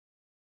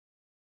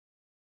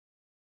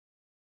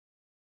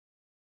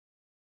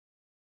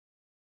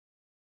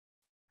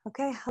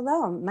Okay,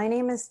 hello. My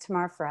name is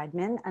Tamar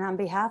Friedman, and on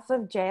behalf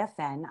of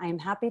JFN, I am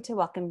happy to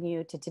welcome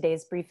you to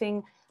today's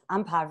briefing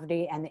on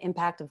poverty and the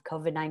impact of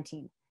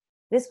COVID-19.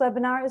 This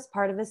webinar is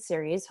part of a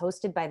series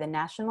hosted by the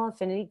National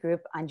Affinity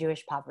Group on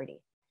Jewish Poverty.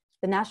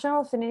 The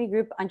National Affinity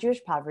Group on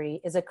Jewish Poverty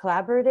is a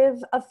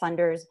collaborative of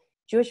funders,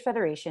 Jewish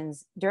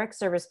federations, direct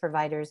service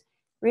providers,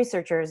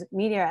 researchers,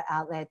 media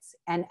outlets,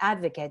 and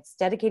advocates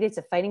dedicated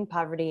to fighting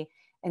poverty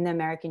in the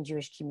American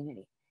Jewish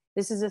community.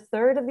 This is the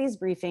third of these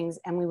briefings,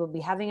 and we will be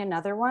having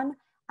another one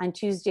on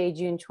Tuesday,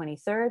 June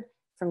 23rd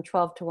from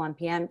 12 to 1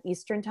 p.m.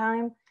 Eastern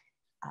Time.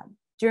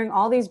 During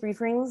all these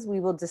briefings, we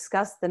will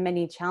discuss the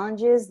many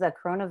challenges the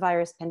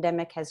coronavirus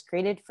pandemic has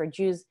created for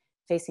Jews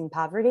facing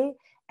poverty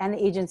and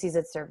the agencies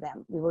that serve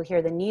them. We will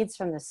hear the needs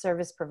from the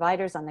service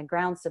providers on the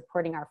ground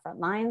supporting our front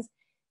lines,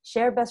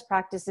 share best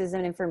practices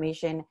and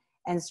information,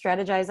 and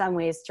strategize on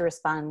ways to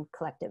respond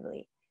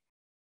collectively.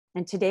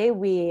 And today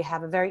we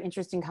have a very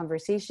interesting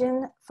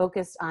conversation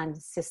focused on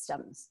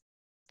systems.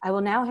 I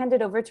will now hand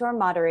it over to our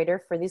moderator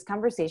for these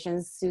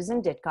conversations,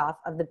 Susan Ditkoff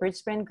of the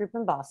Bridgespan Group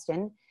in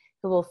Boston,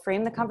 who will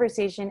frame the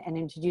conversation and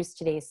introduce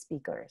today's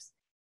speakers.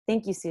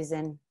 Thank you,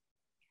 Susan.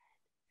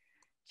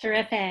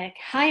 Terrific.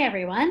 Hi,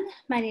 everyone.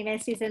 My name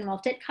is Susan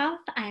Ditkoff.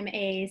 I'm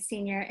a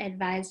senior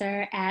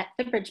advisor at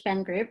the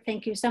Bridgespan Group.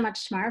 Thank you so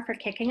much, Tamar, for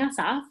kicking us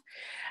off.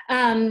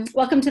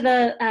 Welcome to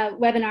the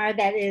webinar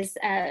that is,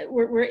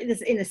 we're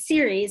in a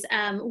series.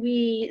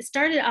 We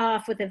started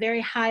off with a very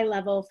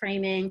high-level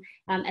framing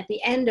at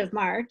the end of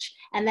March,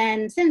 and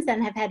then since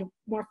then have had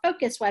more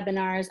focused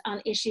webinars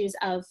on issues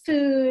of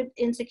food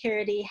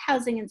insecurity,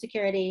 housing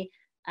insecurity,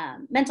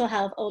 mental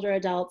health, older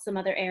adults, some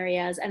other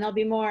areas, and there'll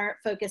be more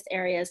focused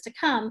areas to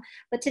come.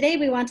 But today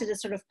we wanted to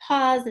sort of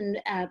pause and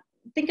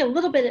think a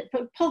little bit,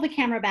 pull the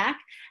camera back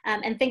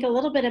and think a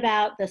little bit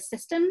about the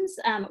systems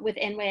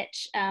within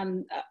which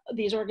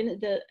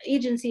the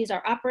agencies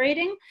are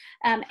operating,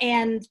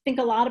 and think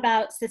a lot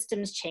about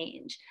systems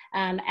change.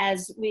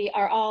 As we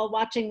are all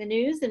watching the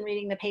news and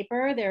reading the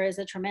paper, there is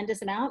a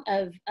tremendous amount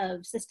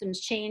of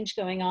systems change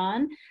going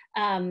on.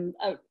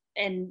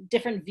 And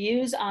different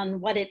views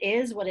on what it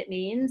is, what it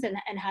means,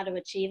 and how to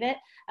achieve it,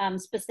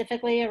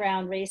 specifically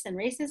around race and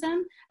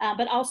racism,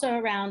 but also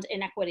around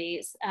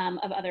inequities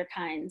of other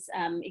kinds,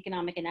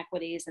 economic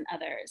inequities and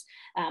others.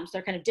 So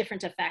there are kind of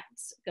different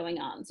effects going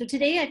on. So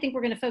today I think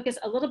we're going to focus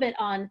a little bit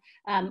on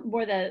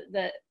more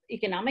the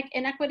economic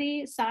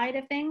inequity side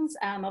of things,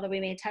 although we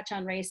may touch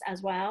on race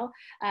as well.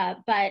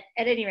 But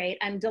at any rate,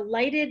 I'm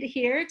delighted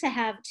here to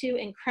have two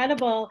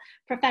incredible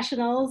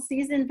professionals,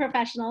 seasoned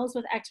professionals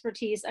with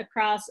expertise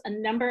across a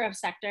number of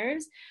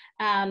sectors.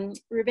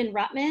 Reuben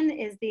Rotman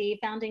is the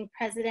founding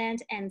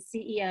president and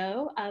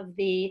CEO of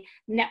the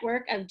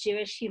Network of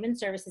Jewish Human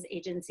Services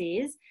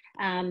Agencies.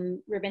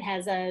 Reuben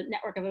has a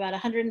network of about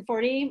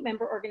 140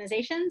 member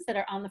organizations that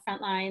are on the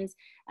front lines,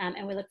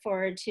 and we look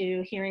forward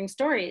to hearing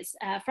stories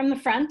from the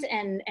front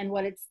and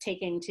what it's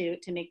taking to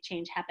make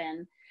change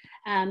happen.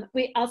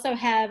 We also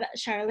have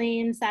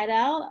Charlene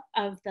Seidle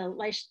of the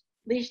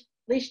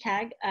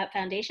Leichtag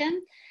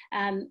Foundation.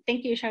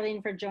 Thank you,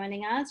 Charlene, for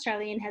joining us.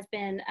 Charlene has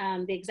been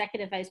the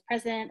Executive Vice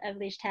President of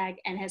Leichtag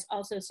and has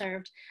also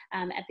served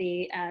at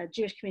the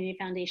Jewish Community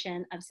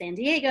Foundation of San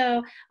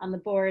Diego, on the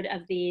board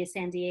of the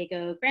San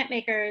Diego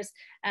Grantmakers,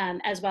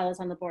 as well as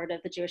on the board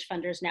of the Jewish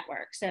Funders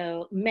Network.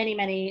 So many,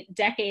 many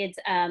decades,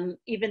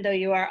 even though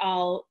you are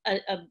all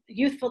a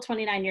youthful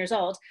 29 years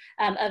old,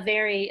 a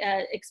very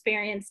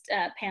experienced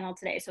panel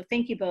today. So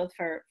thank you both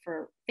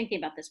for thinking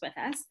about this with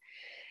us.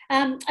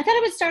 I thought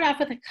I would start off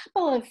with a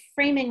couple of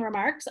framing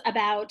remarks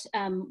about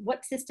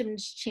what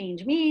systems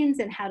change means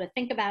and how to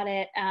think about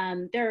it.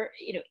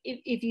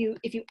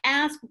 If you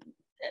ask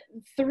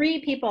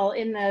three people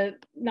in the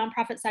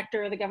nonprofit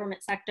sector or the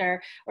government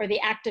sector or the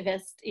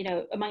activist,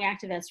 among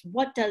activists,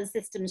 what does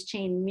systems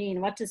change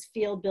mean? What does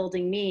field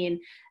building mean?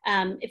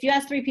 If you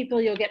ask three people,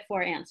 you'll get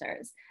four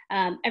answers.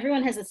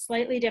 Everyone has a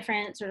slightly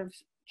different sort of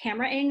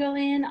camera angle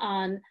in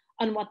on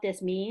what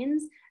this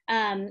means.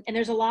 And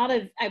there's a lot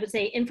of, I would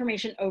say,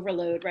 information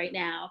overload right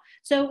now.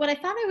 So what I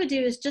thought I would do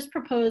is just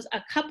propose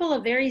a couple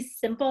of very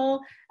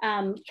simple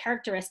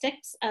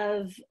characteristics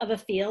of a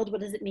field. What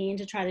does it mean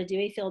to try to do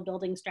a field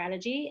building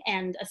strategy?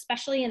 And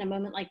especially in a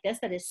moment like this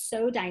that is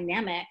so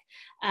dynamic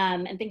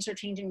and things are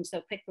changing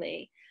so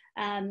quickly.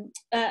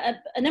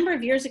 A number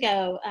of years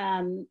ago,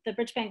 the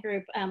Bridgespan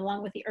Group,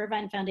 along with the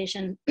Irvine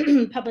Foundation,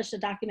 published a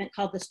document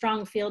called the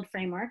Strong Field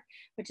Framework,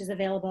 which is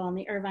available on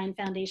the Irvine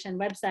Foundation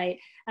website.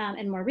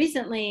 And more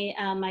recently,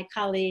 my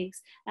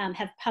colleagues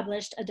have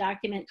published a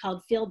document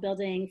called Field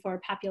Building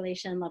for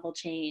Population Level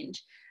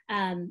Change.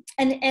 And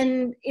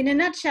in a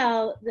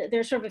nutshell,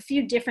 there's sort of a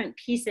few different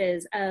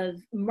pieces of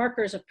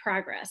markers of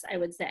progress, I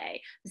would say.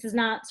 This is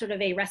not sort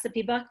of a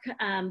recipe book,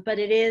 but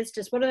it is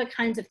just what are the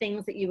kinds of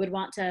things that you would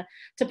want to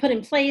put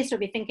in place or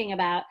be thinking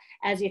about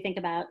as you think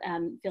about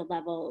field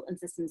level and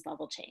systems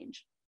level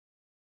change.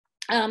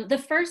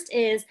 The first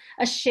is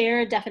a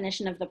shared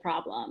definition of the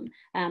problem.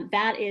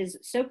 That is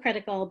so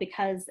critical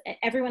because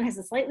everyone has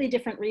a slightly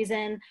different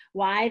reason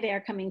why they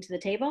are coming to the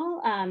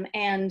table.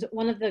 And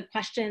one of the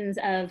questions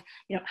of,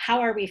 how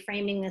are we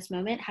framing this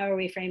moment? How are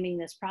we framing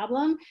this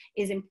problem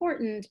is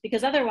important,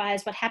 because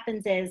otherwise what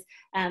happens is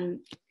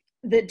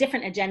the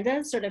different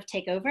agendas sort of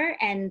take over,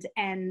 and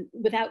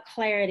without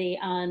clarity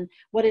on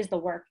what is the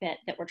work that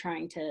we're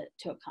trying to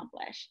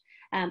accomplish.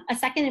 A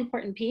second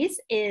important piece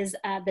is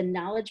the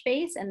knowledge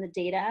base and the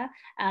data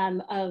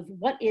of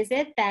what is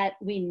it that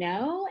we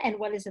know and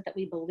what is it that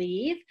we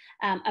believe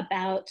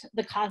about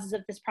the causes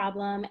of this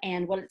problem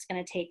and what it's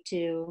going to take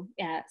to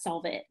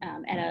solve it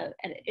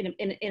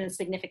in a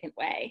significant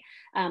way,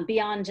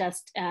 beyond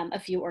just a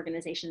few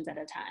organizations at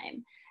a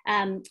time.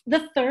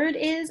 The third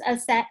is a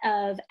set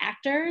of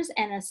actors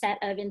and a set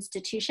of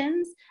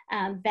institutions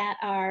that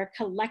are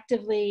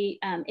collectively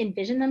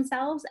envision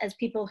themselves as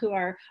people who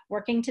are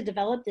working to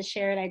develop the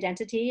shared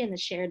identity and the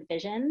shared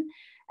vision.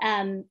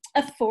 A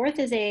fourth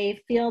is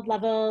a field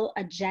level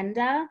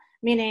agenda,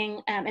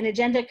 meaning an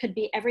agenda could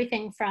be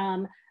everything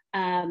from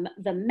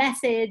the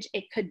message,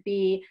 it could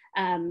be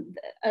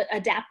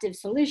adaptive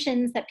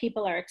solutions that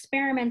people are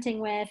experimenting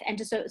with, and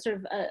just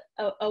sort of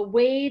a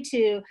way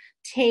to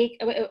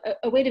take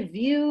a way to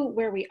view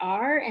where we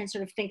are and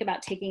sort of think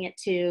about taking it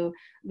to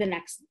the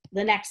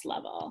next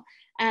level.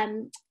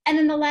 And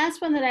then the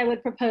last one that I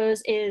would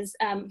propose is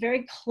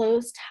very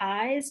close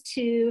ties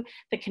to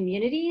the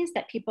communities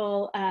that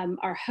people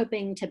are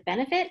hoping to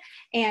benefit.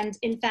 And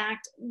in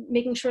fact,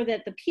 making sure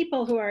that the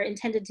people who are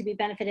intended to be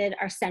benefited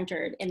are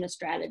centered in the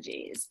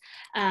strategies.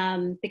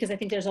 Because I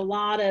think there's a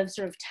lot of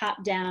sort of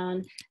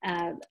top-down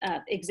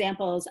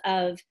examples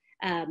of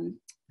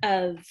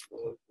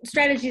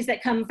strategies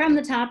that come from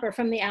the top or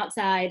from the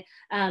outside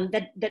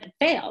that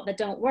fail, that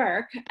don't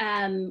work,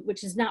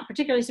 which is not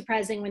particularly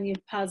surprising when you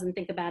pause and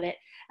think about it.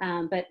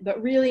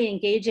 But really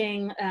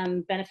engaging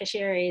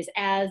beneficiaries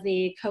as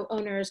the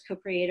co-owners,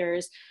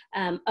 co-creators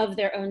of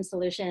their own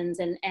solutions,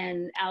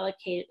 and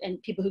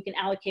people who can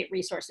allocate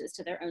resources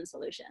to their own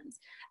solutions.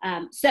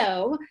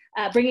 So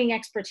bringing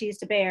expertise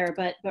to bear,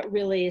 but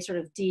really sort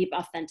of deep,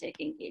 authentic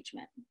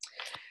engagement.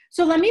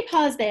 So let me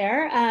pause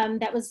there.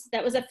 That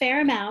was a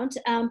fair amount,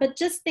 but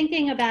just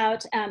thinking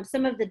about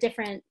some of the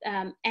different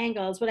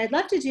angles, what I'd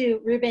love to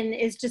do, Reuben,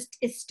 is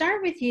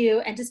start with you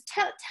and just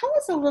tell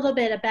us a little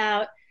bit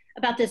about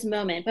this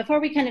moment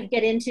before we kind of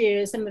get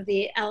into some of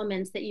the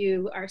elements that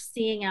you are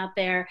seeing out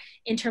there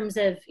in terms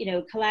of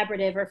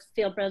collaborative or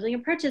field building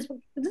approaches.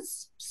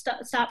 Let's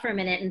stop for a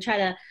minute and try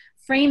to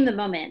frame the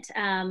moment.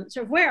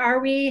 Sort of where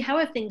are we? How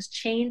have things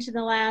changed in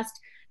the last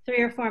 3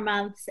 or 4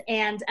 months,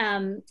 and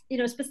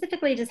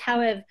specifically just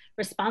how have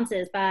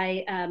responses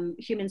by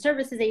human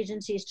services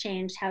agencies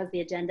changed? How has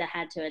the agenda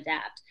had to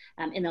adapt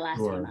in the last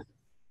few months?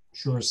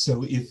 Sure.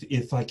 So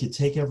if I could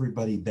take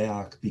everybody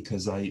back,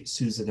 because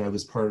Susan, I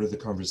was part of the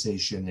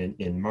conversation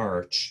in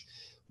March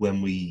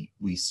when we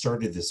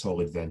started this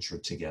whole adventure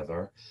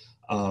together.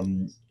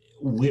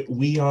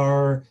 We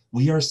are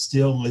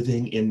still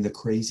living in the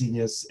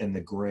craziness and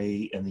the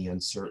gray and the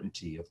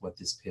uncertainty of what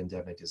this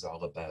pandemic is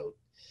all about.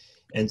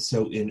 And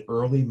so in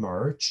early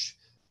March,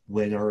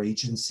 when our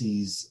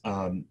agencies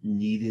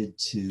needed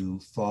to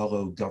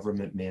follow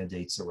government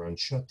mandates around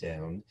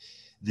shutdown,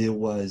 there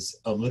was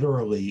a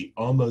literally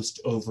almost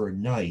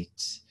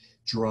overnight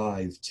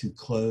drive to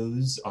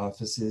close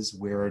offices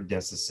where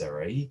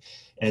necessary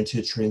and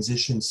to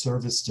transition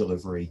service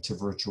delivery to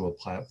virtual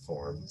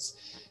platforms.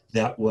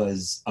 That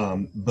was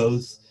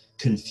both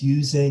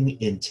confusing,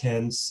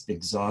 intense,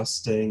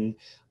 exhausting,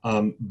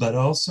 but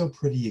also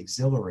pretty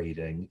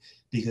exhilarating,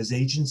 because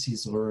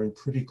agencies learned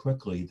pretty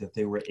quickly that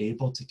they were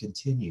able to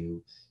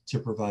continue to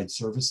provide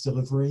service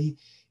delivery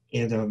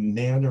in a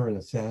manner and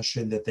a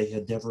fashion that they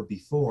had never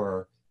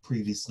before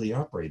previously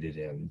operated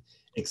in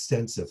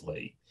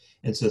extensively.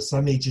 And so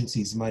some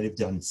agencies might have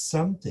done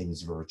some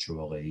things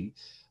virtually,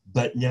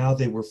 but now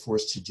they were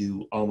forced to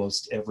do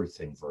almost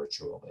everything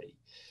virtually.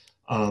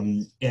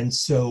 And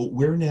so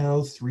we're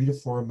now 3 to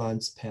 4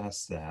 months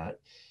past that.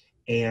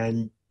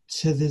 And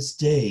to this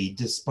day,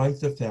 despite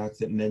the fact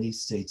that many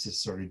states have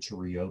started to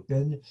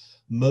reopen,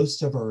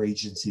 most of our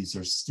agencies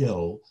are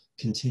still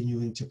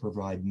continuing to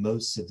provide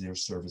most of their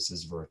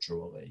services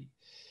virtually.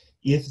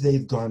 If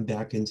they've gone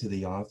back into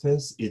the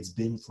office, it's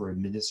been for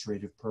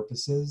administrative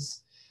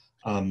purposes.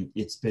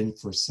 It's been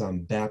for some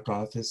back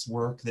office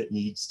work that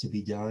needs to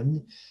be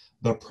done,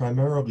 but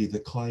primarily the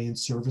client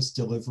service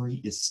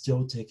delivery is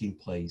still taking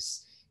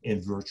place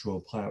in virtual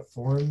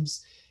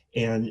platforms.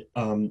 And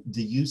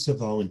the use of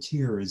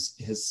volunteers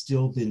has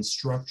still been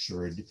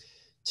structured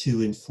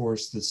to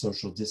enforce the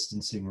social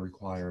distancing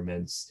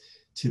requirements,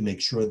 to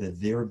make sure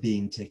that they're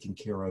being taken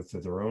care of for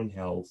their own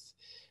health,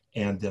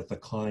 and that the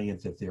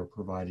client that they're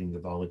providing the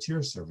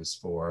volunteer service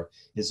for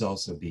is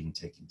also being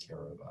taken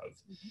care of.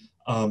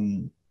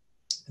 Mm-hmm.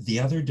 The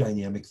other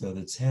dynamic, though,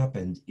 that's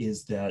happened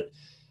is that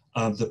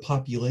the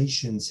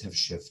populations have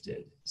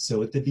shifted.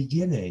 So at the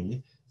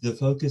beginning, the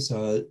focus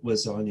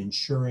was on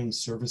ensuring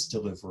service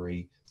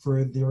delivery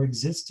for their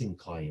existing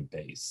client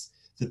base,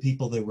 the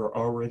people they were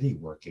already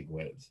working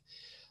with.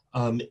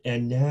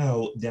 And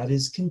now that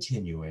is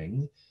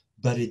continuing,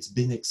 but it's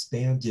been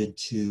expanded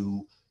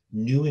to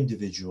new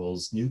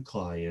individuals, new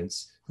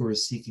clients who are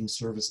seeking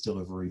service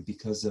delivery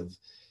because of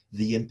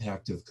the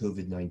impact of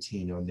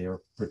COVID-19 on their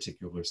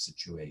particular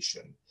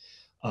situation.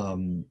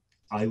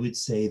 I would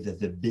say that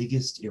the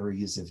biggest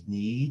areas of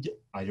need,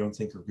 I don't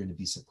think are going to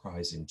be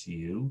surprising to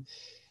you.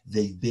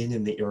 They've been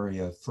in the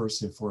area,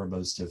 first and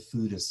foremost, of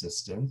food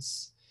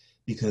assistance,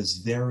 because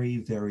very,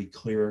 very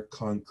clear,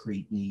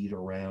 concrete need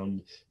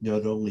around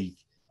not only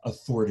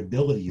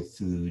affordability of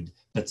food,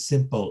 but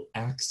simple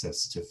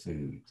access to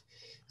food.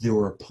 There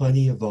were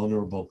plenty of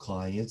vulnerable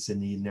clients,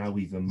 and now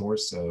even more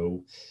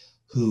so,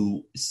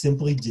 who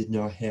simply did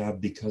not have,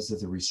 because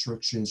of the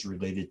restrictions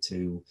related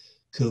to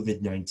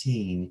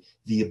COVID-19,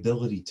 the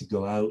ability to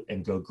go out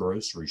and go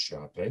grocery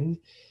shopping.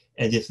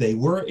 And if they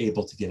were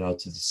able to get out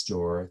to the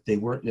store, they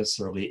weren't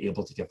necessarily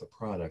able to get the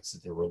products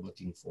that they were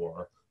looking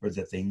for or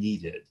that they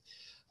needed,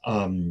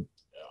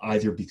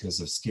 either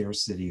because of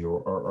scarcity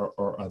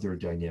or other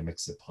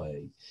dynamics at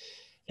play.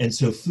 And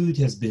so food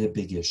has been a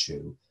big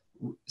issue.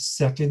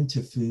 Second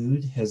to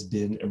food has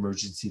been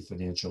emergency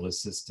financial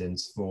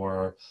assistance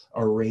for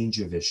a range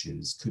of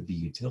issues. Could be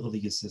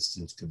utility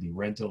assistance, could be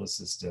rental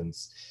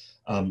assistance.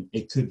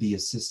 It could be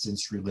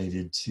assistance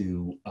related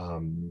to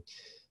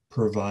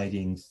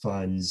providing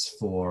funds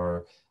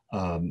for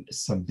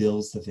some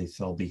bills that they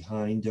fell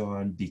behind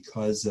on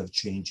because of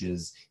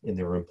changes in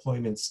their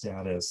employment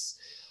status.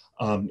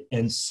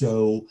 And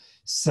so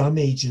some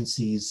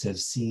agencies have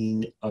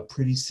seen a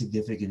pretty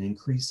significant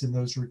increase in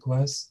those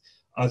requests.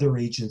 Other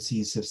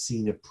agencies have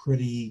seen a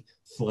pretty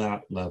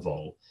flat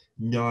level,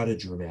 not a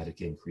dramatic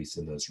increase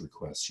in those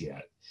requests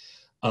yet.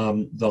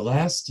 The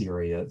last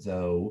area,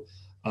 though,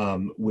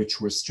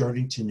 which we're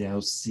starting to now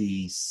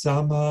see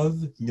some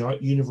of,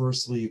 not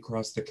universally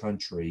across the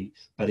country,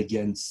 but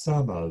again,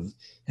 some of,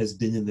 has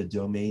been in the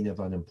domain of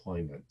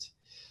unemployment.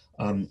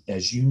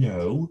 As you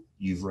know,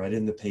 you've read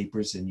in the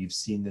papers and you've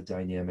seen the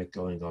dynamic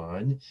going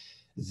on.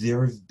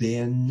 There have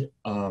been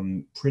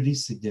pretty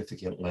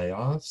significant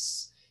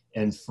layoffs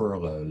and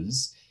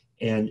furloughs,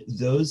 and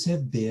those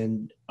have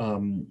been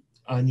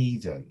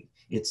uneven.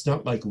 It's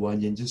not like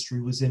one industry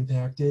was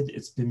impacted.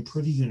 It's been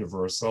pretty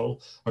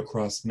universal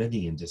across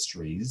many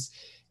industries.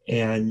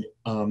 And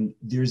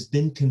there's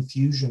been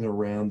confusion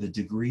around the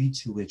degree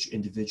to which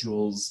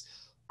individuals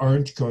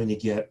aren't going to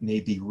get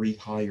maybe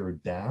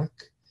rehired back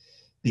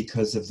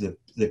because of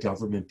the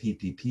government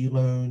PPP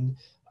loan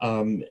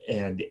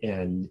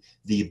and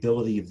the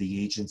ability of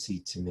the agency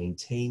to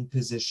maintain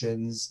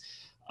positions.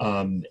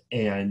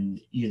 And,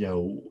 you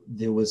know,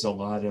 there was a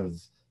lot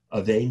of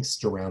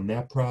angst around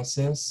that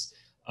process.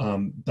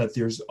 But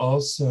there's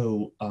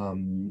also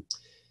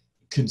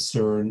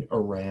concern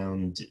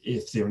around,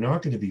 if they're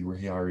not going to be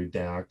rehired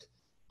back,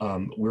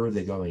 where are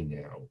they going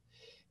now?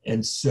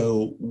 And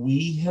so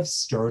we have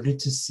started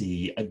to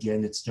see,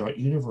 again, it's not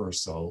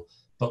universal,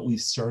 but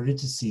we've started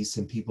to see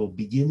some people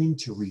beginning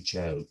to reach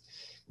out.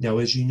 Now,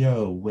 as you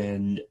know,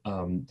 when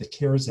the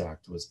CARES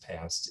Act was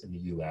passed in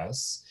the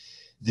US,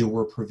 there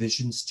were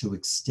provisions to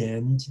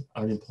extend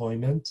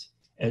unemployment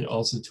and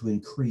also to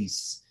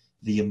increase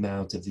the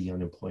amount of the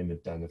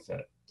unemployment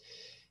benefit.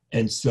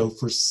 And so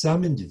for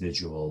some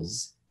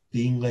individuals,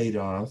 being laid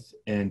off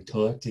and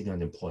collecting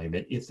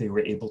unemployment, if they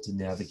were able to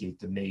navigate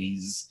the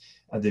maze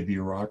of the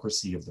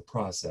bureaucracy of the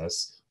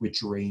process,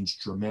 which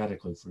ranged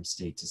dramatically from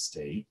state to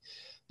state,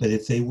 but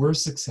if they were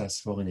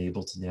successful and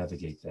able to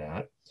navigate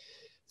that,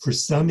 for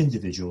some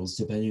individuals,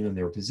 depending on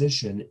their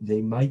position,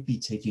 they might be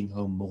taking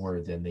home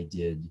more than they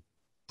did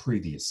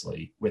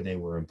previously when they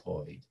were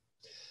employed.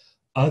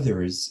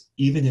 Others,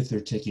 even if they're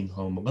taking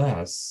home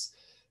less,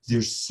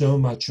 there's so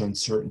much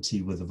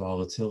uncertainty with the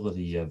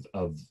volatility of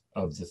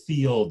the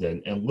field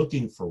and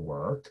looking for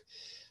work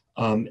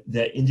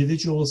that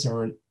individuals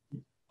aren't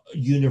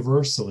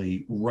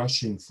universally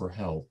rushing for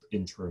help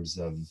in terms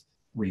of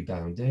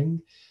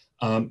rebounding.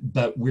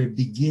 But we're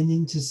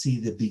beginning to see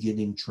the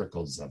beginning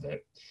trickles of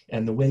it.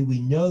 And the way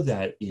we know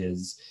that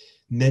is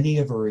many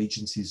of our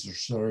agencies are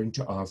starting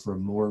to offer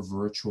more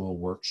virtual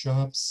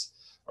workshops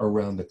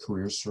around the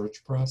career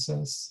search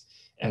process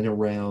and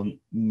around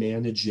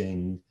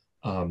managing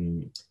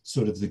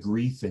sort of the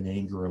grief and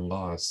anger and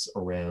loss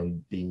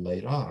around being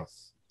laid off.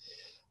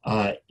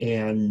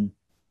 And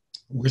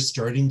we're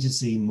starting to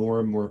see more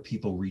and more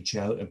people reach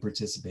out and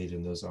participate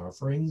in those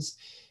offerings.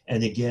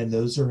 And again,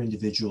 those are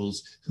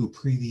individuals who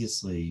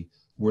previously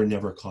were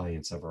never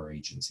clients of our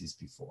agencies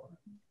before.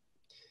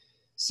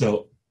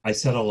 So I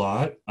said a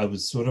lot. I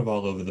was sort of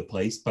all over the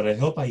place, but I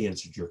hope I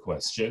answered your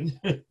question.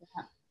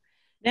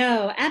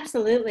 No,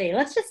 absolutely.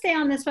 Let's just stay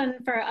on this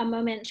one for a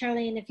moment,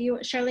 Charlene. If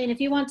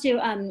you want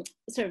to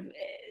sort of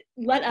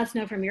let us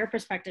know from your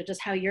perspective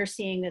just how you're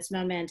seeing this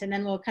moment, and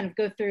then we'll kind of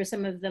go through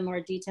some of the more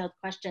detailed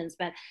questions.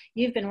 But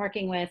you've been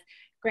working with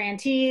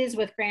grantees,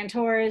 with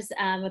grantors,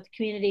 with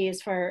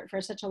communities for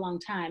such a long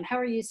time. How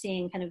are you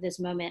seeing kind of this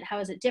moment? How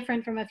is it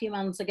different from a few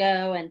months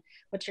ago? And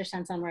what's your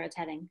sense on where it's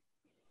heading?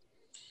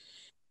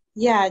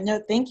 Yeah, no,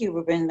 thank you,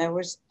 Reuben. There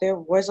was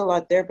a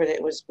lot there, but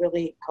it was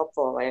really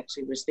helpful. I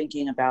actually was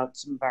thinking about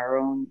some of our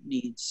own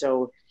needs.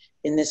 So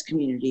in this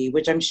community,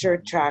 which I'm sure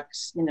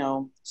tracks,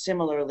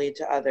 similarly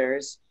to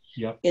others,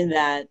 Yep. in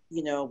that,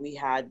 we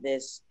had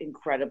this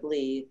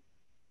incredibly,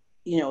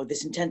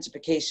 this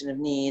intensification of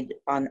need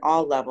on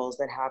all levels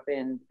that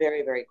happened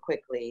very, very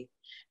quickly.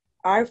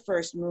 Our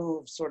first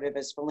move sort of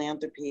as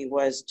philanthropy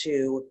was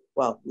to,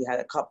 well, we had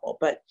a couple,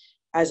 but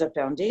as a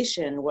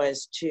foundation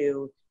was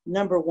to,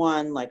 number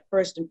one, like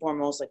first and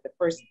foremost, like the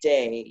first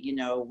day,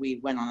 we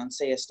went on,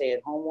 say, a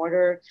stay-at-home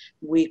order.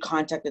 We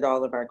contacted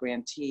all of our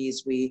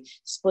grantees. We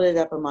split it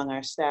up among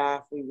our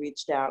staff. We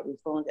reached out. We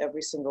phoned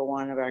every single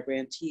one of our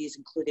grantees,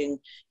 including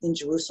in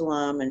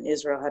Jerusalem, and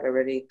Israel had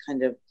already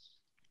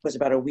was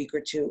about a week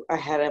or two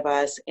ahead of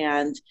us.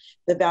 And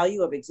the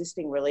value of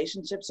existing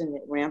relationships and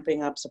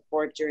ramping up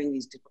support during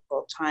these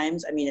difficult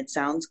times. I mean, it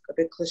sounds a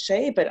bit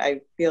cliche, but I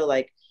feel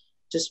like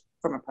just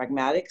from a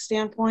pragmatic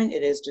standpoint,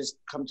 it has just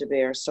come to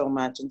bear so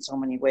much in so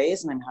many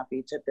ways, and I'm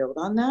happy to build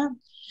on that.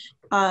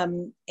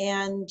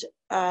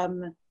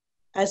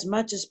 As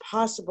much as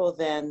possible,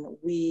 then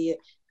we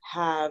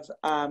have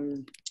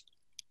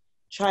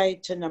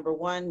tried to, number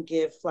one,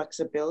 give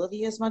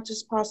flexibility as much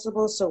as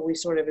possible. So we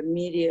sort of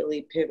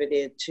immediately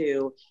pivoted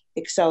to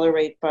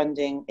accelerate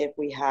funding if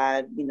we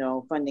had,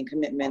 funding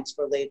commitments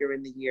for later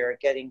in the year,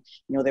 getting,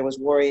 there was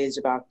worries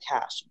about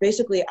cash.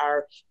 Basically,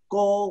 our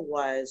goal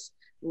was,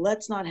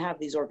 let's not have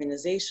these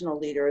organizational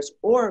leaders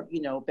or,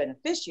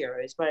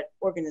 beneficiaries, but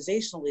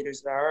organizational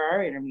leaders that are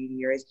our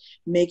intermediaries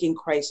making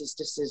crisis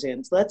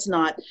decisions. Let's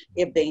not,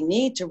 if they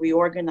need to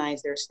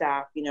reorganize their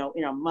staff, in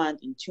a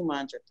month, in 2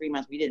 months or 3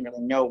 months, we didn't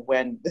really know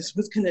when this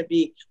was going to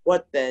be,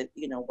 what the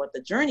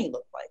journey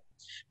looked like.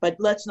 But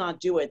let's not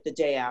do it the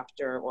day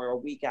after or a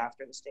week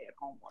after the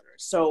stay-at-home order.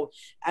 So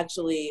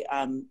actually,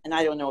 and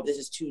I don't know if this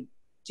is too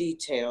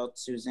detailed,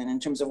 Susan, in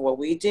terms of what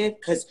we did,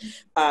 because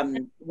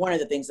one of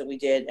the things that we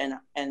did,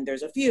 and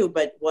there's a few,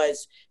 but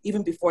was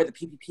even before the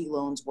PPP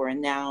loans were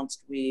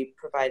announced, we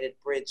provided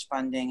bridge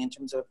funding in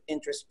terms of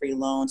interest-free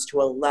loans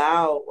to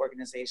allow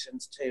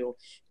organizations to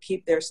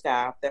keep their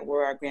staff that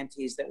were our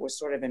grantees that were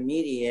sort of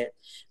immediate,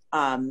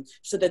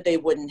 so that they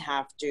wouldn't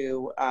have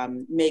to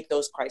make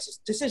those crisis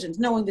decisions,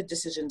 knowing the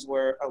decisions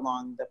were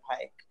along the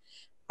pike.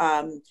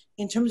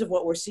 In terms of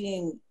what we're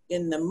seeing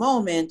in the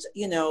moment,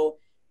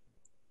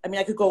 I mean,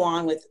 I could go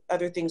on with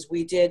other things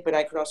we did, but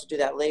I could also do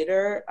that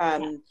later.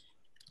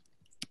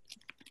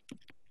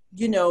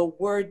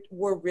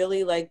 We're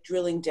really like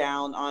drilling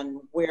down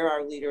on where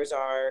our leaders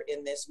are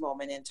in this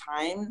moment in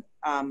time.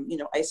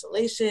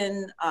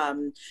 Isolation.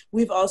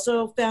 We've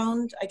also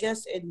found, I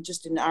guess,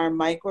 in our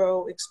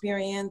micro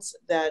experience,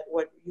 that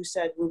what you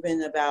said,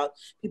 Reuben, about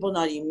people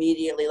not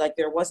immediately, like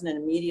there wasn't an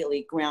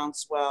immediately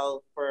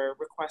groundswell for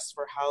requests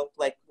for help.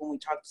 Like when we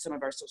talked to some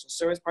of our social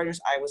service partners,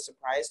 I was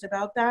surprised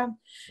about that.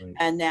 Right.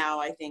 And now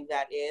I think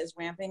that is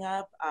ramping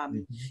up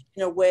in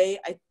a way,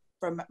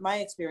 from my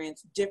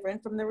experience,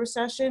 different from the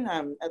recession.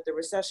 At the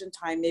recession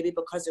time, maybe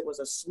because it was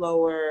a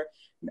slower,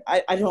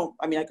 I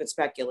could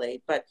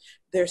speculate, but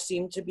there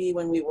seemed to be,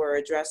 when we were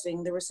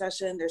addressing the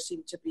recession, there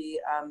seemed to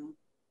be,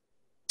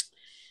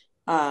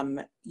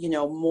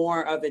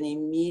 more of an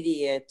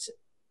immediate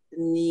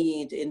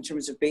need in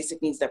terms of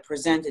basic needs that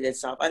presented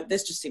itself.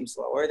 This just seems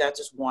slower. That's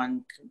just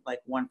one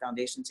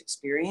foundation's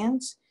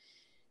experience.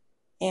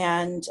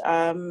 And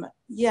I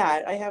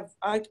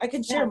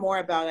can share more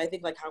about, I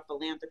think, like how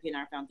philanthropy and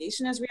our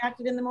foundation has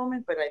reacted in the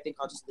moment, but I think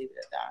I'll just leave it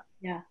at that.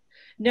 Yeah.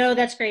 No,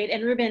 that's great.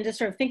 And Reuben, just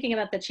sort of thinking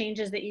about the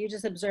changes that you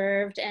just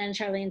observed, and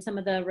Charlene, some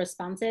of the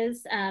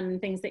responses,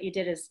 things that you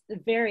did is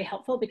very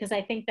helpful, because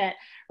I think that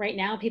right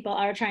now people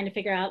are trying to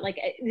figure out, like,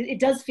 it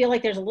does feel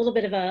like there's a little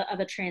bit of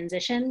a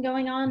transition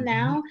going on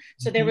now.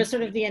 So there was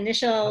sort of the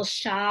initial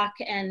shock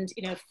and,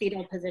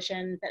 fetal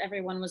position that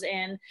everyone was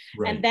in.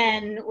 Right. And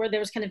then where there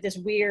was kind of this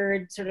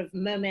weird sort of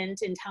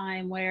moment in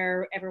time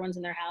where everyone's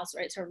in their house,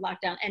 right, sort of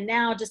lockdown. And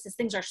now, just as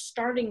things are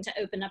starting to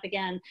open up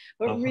again,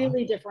 but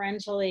really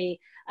differentially,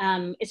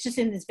 it's just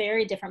in this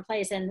very different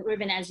place. And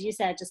Reuben, as you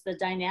said, just the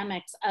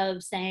dynamics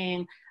of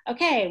saying,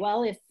 okay,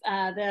 well, if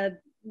the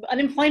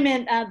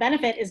unemployment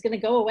benefit is going to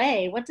go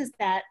away, what does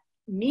that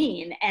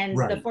mean? And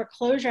the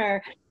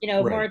foreclosure,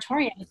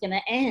 moratorium is going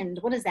to end.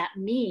 What does that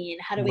mean?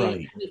 How do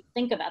we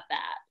think about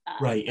that?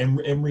 Right,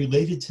 and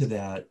related to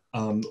that,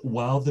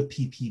 while the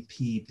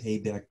PPP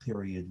payback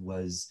period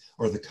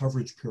or the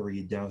coverage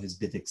period now has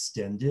been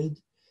extended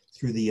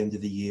through the end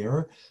of the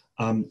year,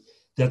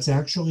 that's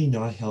actually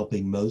not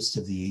helping most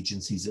of the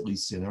agencies, at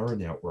least in our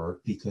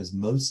network, because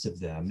most of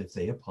them, if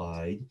they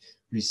applied,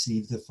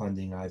 received the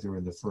funding either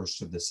in the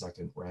first or the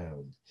second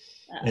round.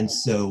 And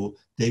so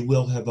they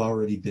will have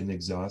already been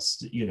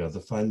exhausted, the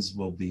funds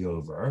will be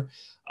over.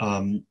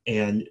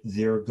 And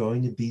there are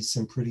going to be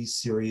some pretty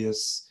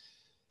serious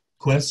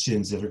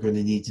questions that are going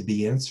to need to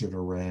be answered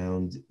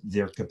around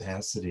their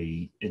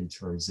capacity in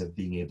terms of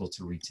being able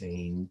to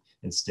retain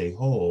and stay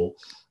whole.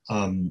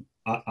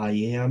 I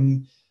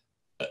am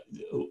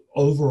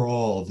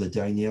overall, the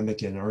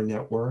dynamic in our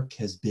network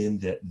has been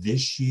that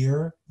this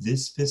year,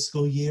 this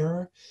fiscal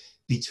year,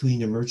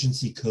 between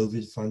emergency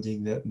COVID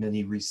funding that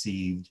many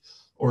received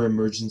or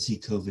emergency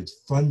COVID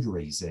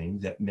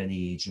fundraising that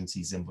many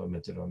agencies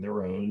implemented on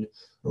their own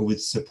or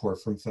with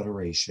support from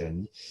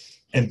Federation,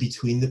 and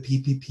between the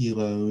PPP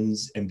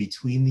loans and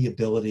between the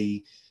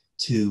ability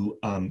to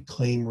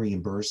claim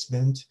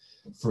reimbursement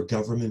for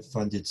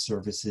government-funded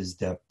services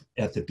that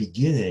at the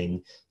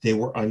beginning, they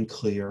were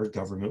unclear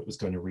government was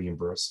going to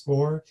reimburse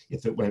for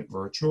if it went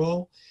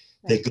virtual.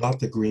 They got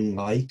the green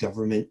light.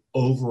 Government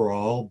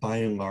overall, by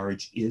and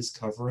large, is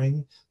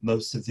covering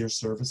most of their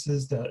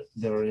services that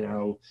are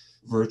now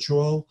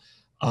virtual.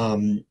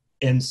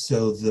 And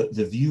so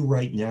the view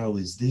right now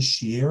is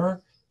this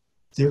year,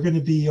 they're going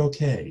to be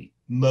okay.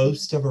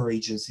 Most of our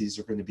agencies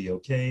are going to be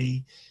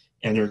okay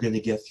and are going to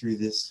get through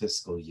this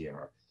fiscal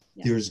year.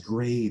 Yeah. There's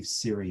grave,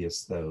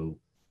 serious, though,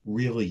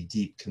 really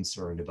deep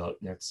concern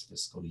about next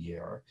fiscal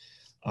year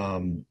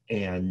and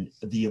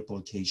the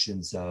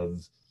implications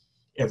of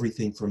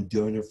everything from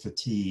donor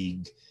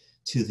fatigue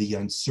to the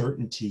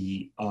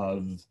uncertainty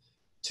of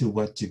to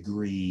what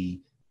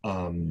degree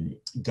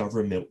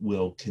government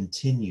will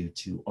continue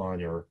to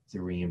honor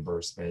the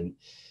reimbursement,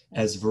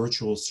 as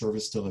virtual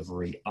service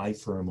delivery, I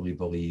firmly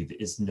believe,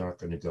 is not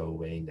going to go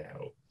away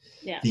now.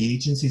 Yeah. The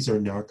agencies are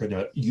not going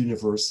to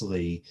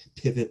universally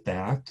pivot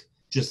back,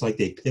 just like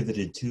they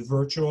pivoted to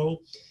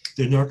virtual.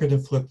 They're not going to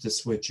flip the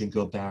switch and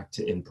go back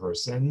to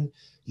in-person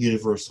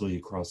universally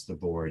across the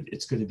board.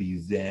 It's going to be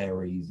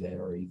very,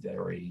 very,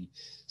 very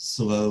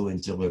slow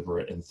and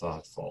deliberate and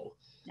thoughtful.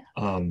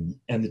 Yeah.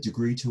 And the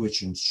degree to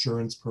which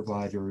insurance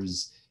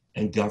providers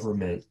and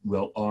government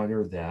will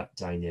honor that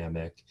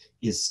dynamic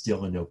is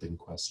still an open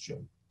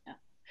question.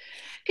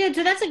 Good.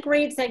 So that's a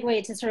great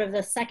segue to sort of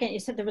the second, you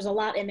said there was a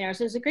lot in there.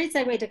 So it's a great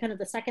segue to kind of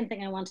the second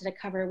thing I wanted to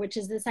cover, which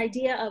is this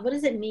idea of what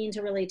does it mean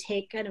to really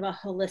take kind of a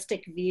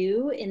holistic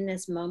view in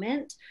this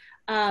moment?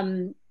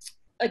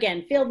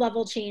 Again, field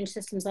level change,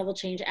 systems level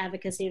change,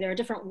 advocacy, there are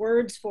different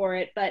words for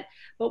it, but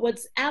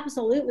what's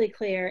absolutely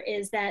clear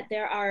is that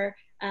there are,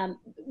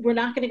 we're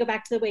not going to go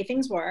back to the way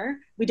things were.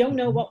 We don't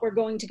know what we're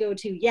going to go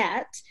to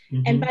yet.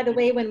 Mm-hmm. And by the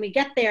way, when we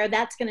get there,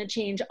 that's going to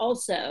change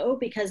also,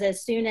 because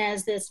as soon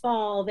as this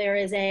fall, there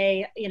is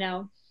a,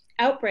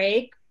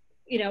 outbreak,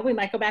 we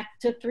might go back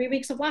to 3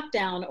 weeks of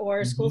lockdown,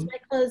 or schools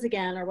might close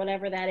again, or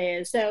whatever that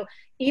is. So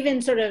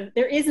even sort of,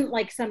 there isn't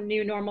like some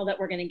new normal that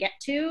we're going to get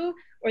to,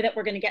 or that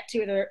we're going to get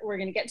to,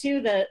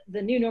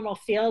 the new normal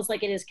feels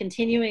like it is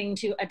continuing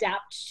to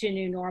adapt to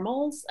new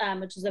normals,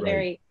 which is a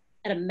very,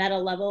 at a meta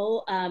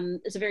level,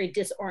 is a very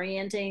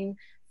disorienting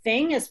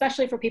thing,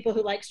 especially for people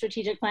who like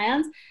strategic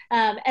plans.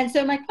 And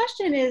so my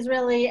question is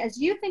really, as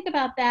you think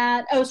about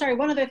that,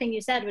 one other thing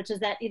you said, which is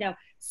that,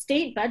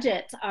 state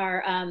budgets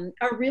are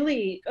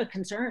really a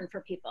concern for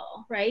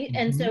people, right? Mm-hmm.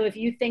 And so if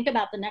you think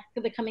about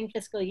the coming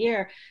fiscal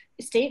year,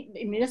 state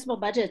municipal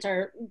budgets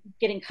are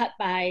getting cut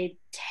by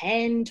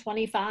 10,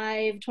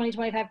 25,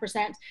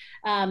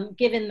 25%,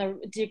 given the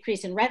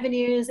decrease in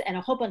revenues and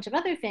a whole bunch of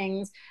other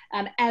things,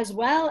 as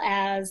well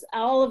as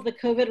all of the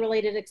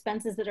COVID-related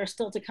expenses that are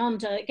still to come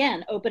to,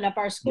 again, open up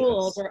our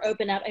schools, or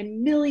open up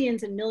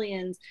millions and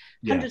millions,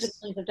 hundreds of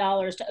millions of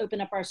dollars to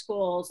open up our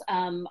schools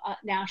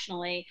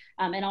nationally,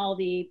 and all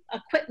the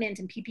equipment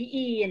and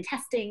PPE and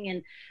testing.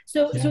 And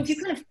so if you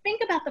kind of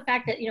think about the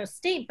fact that,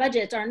 state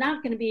budgets are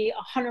not going to be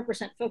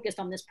 100% focused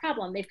on this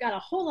problem, they've got a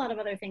whole lot of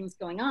other things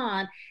going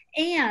on,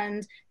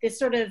 and this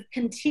sort of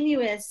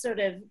continuous sort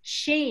of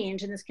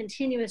change and this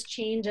continuous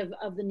change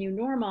of the new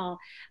normal.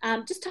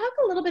 Just talk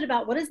a little bit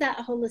about what does that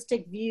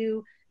holistic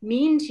view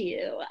mean to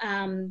you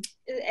and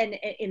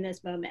in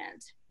this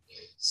moment?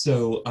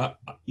 So,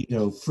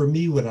 for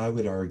me, what I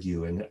would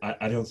argue, and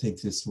I don't think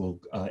this will,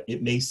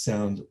 it may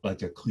sound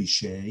like a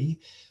cliche,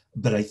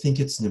 but I think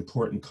it's an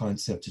important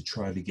concept to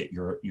try to get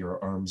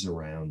your arms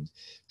around.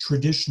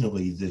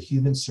 Traditionally, the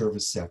human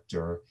service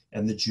sector,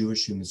 and the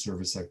Jewish human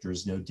service sector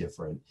is no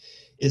different,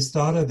 is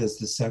thought of as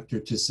the sector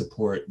to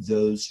support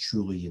those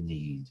truly in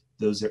need,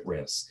 those at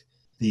risk,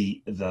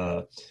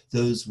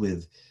 those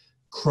with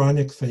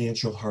chronic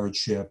financial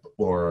hardship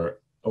or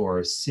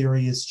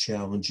serious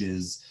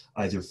challenges,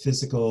 either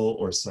physical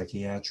or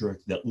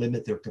psychiatric, that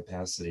limit their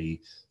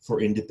capacity for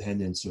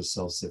independence or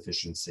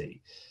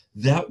self-sufficiency.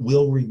 That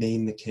will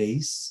remain the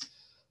case,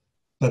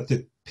 but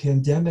the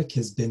pandemic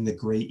has been the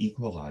great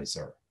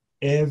equalizer.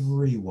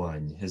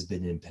 Everyone has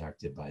been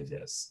impacted by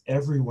this.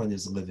 Everyone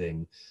is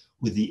living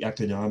with the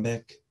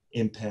economic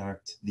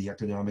impact, the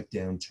economic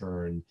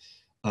downturn,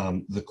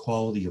 the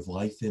quality of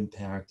life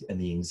impact, and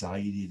the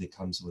anxiety that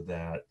comes with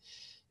that.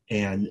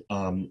 And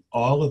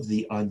all of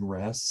the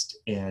unrest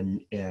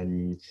and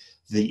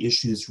the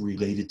issues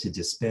related to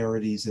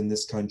disparities in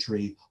this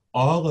country,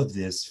 all of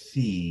this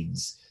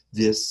feeds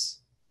this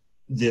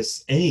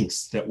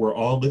angst that we're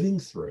all living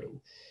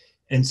through.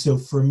 And so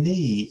for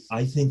me,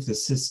 I think the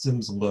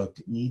systems look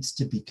needs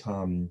to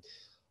become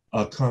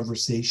a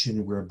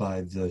conversation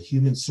whereby the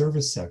human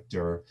service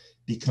sector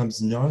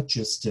becomes not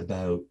just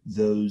about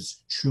those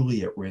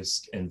truly at risk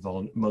and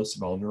most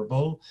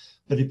vulnerable,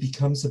 but it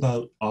becomes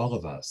about all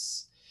of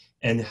us.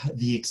 And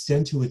the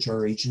extent to which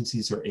our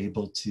agencies are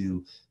able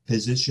to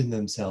position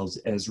themselves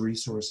as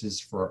resources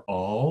for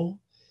all,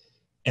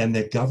 and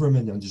that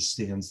government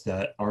understands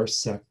that our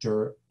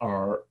sector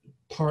are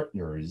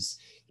partners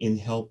in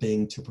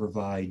helping to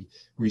provide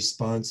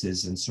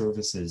responses and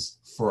services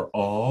for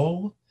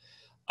all,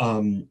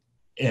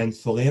 and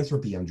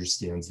philanthropy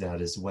understands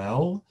that as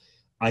well.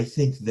 I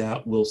think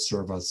that will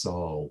serve us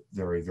all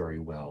very, very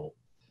well,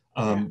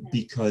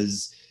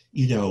 because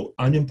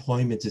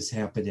unemployment is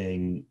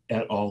happening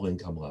at all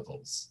income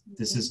levels.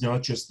 This is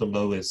not just the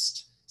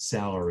lowest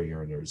salary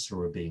earners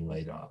who are being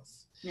laid off.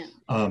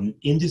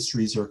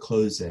 Industries are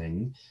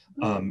closing.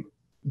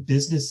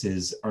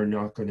 Businesses are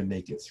not going to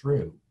make it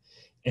through.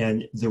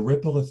 And the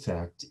ripple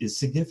effect is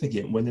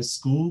significant. When a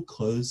school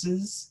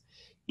closes,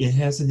 it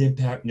has an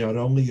impact not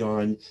only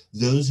on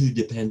those who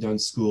depend on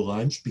school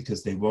lunch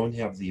because they won't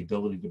have the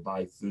ability to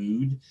buy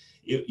food,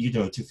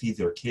 to feed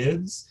their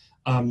kids.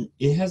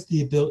 It has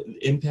the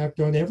impact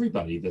on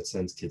everybody that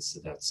sends kids to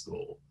that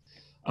school.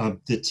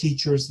 The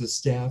teachers, the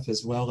staff,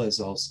 as well as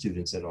all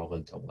students at all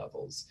income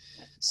levels.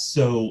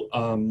 So,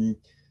 and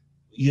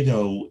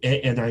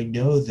I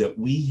know that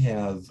we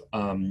have,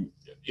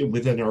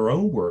 within our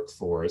own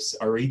workforce,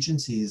 our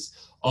agencies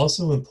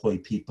also employ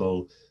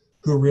people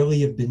who really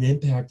have been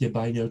impacted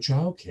by no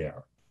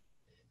childcare.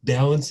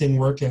 Balancing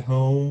work at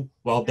home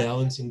while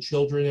balancing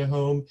children at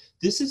home,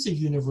 this is a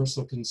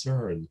universal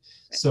concern.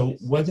 So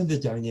one of the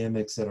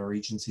dynamics that our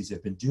agencies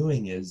have been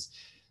doing is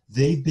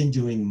they've been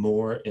doing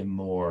more and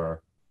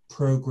more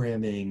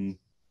programming,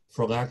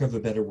 for lack of a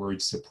better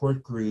word,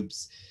 support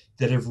groups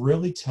that have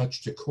really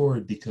touched a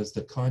chord because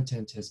the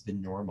content has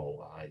been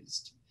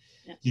normalized.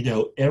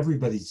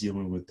 Everybody's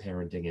dealing with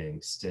parenting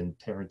angst and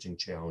parenting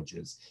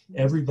challenges.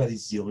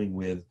 Everybody's dealing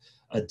with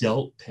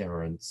adult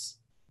parents,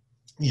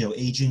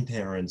 aging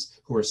parents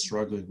who are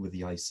struggling with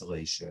the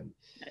isolation.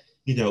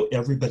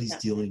 Everybody's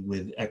dealing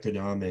with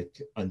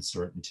economic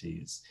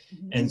uncertainties.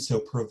 And so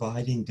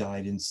providing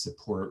guidance,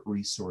 support,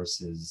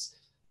 resources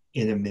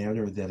in a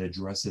manner that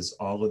addresses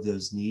all of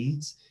those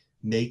needs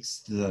makes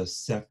the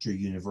sector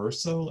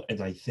universal,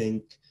 and I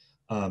think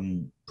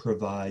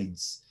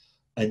provides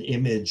an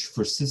image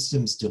for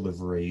systems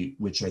delivery,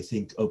 which I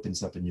think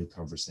opens up a new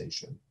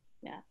conversation.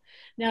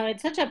 No,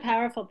 it's such a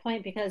powerful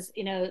point because,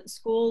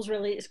 schools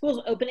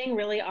opening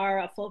really are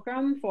a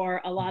fulcrum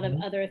for a lot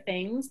of other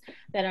things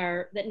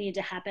that need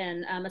to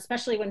happen,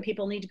 especially when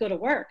people need to go to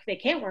work. They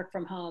can't work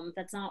from home.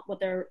 That's not what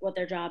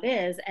their job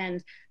is.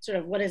 And sort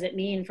of what does it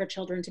mean for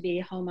children to be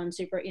home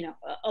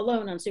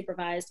alone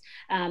unsupervised?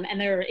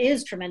 And there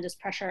is tremendous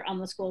pressure on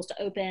the schools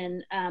to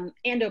open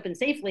and open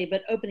safely,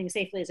 but opening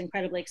safely is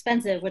incredibly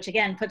expensive, which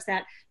again puts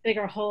that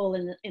bigger hole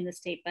in the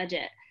state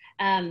budget.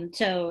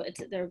 So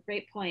they're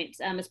great points,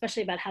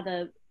 especially about how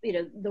the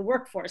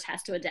workforce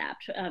has to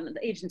adapt, the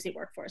agency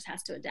workforce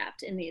has to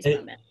adapt in these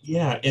moments.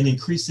 Yeah, and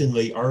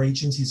increasingly our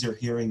agencies are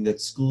hearing that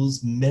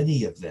schools,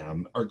 many of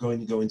them, are going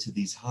to go into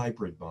these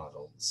hybrid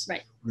models.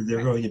 Right. Where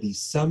they're going to be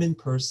some in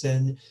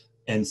person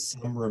and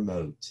some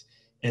remote.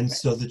 And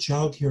so the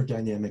childcare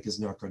dynamic is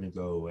not going to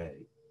go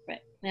away.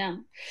 Yeah.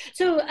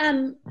 So,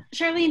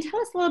 Charlene,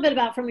 tell us a little bit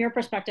about, from your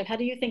perspective, how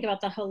do you think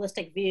about the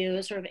holistic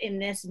view sort of in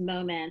this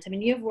moment? I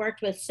mean, you've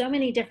worked with so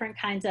many different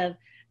kinds of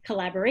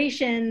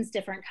collaborations,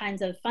 different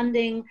kinds of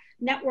funding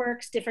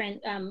networks,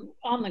 different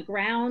on the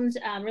ground,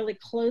 really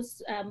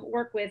close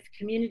work with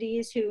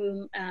communities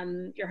who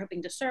you're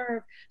hoping to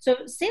serve.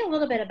 So say a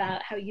little bit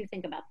about how you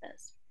think about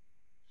this.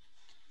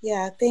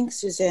 Yeah, thanks,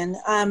 Susan.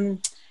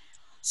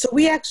 So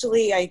we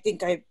actually, I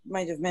think I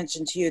might have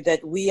mentioned to you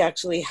that we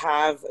actually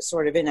have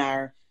sort of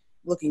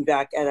looking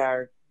back at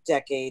our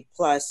decade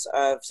plus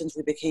of since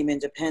we became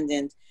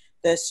independent,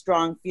 the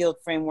strong field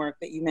framework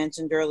that you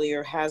mentioned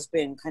earlier has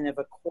been kind of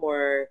a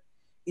core,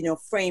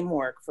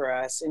 framework for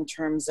us in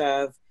terms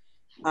of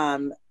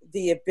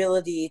the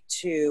ability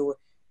to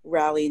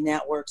rally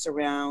networks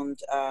around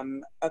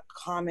a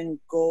common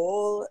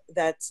goal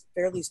that's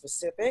fairly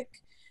specific,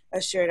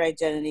 a shared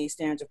identity,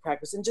 standards of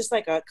practice, and just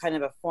like a kind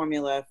of a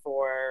formula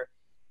for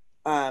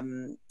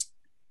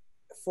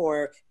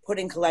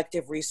putting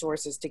collective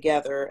resources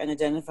together and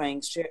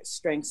identifying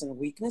strengths and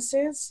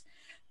weaknesses.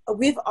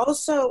 We've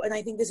also, and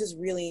I think this is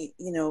really,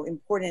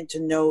 important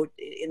to note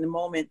in the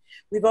moment,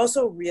 we've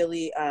also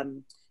really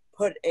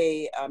put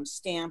a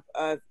stamp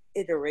of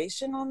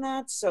iteration on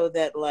that, so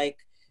that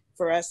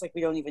for us,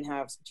 we don't even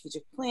have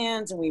strategic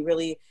plans, and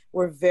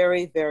we're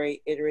very,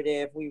 very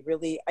iterative.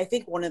 I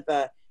think one of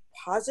the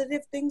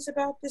positive things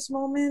about this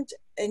moment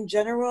in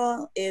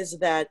general is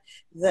that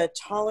the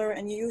tolerance,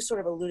 and you sort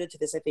of alluded to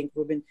this, I think,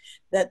 Reuben,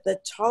 that the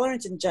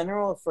tolerance in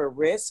general for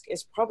risk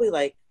is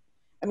probably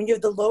I mean, you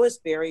have the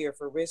lowest barrier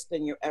for risk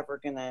than you're ever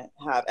going to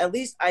have. At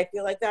least I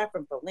feel like that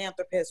from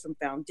philanthropists, from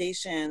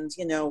foundations,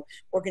 you know,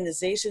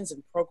 organizations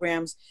and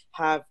programs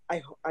have,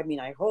 I mean,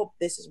 I hope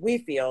this is, we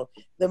feel,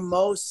 the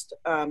most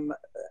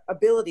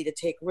ability to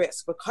take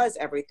risks because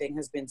everything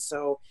has been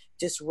so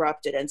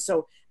disrupted. And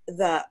so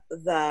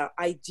the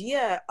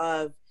idea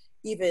of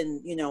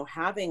even, you know,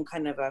 having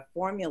kind of a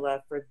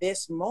formula for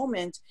this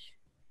moment,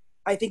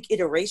 I think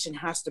iteration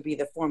has to be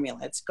the formula.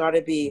 It's got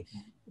to be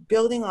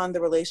building on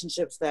the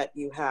relationships that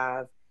you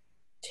have,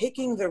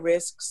 taking the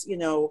risks, you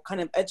know,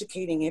 kind of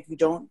educating if you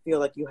don't feel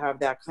like you have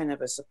that kind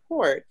of a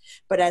support.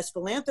 But as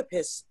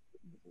philanthropists,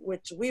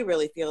 which we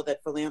really feel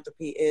that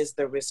philanthropy is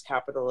the risk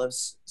capital of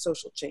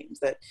social change,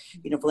 that,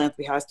 you know,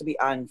 philanthropy has to be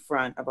on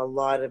front of a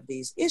lot of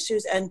these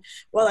issues. And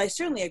while I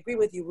certainly agree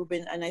with you,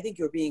 Reuben, and I think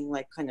you're being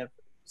like kind of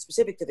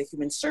specific to the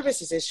human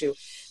services issue,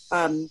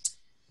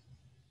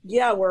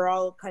 yeah, we're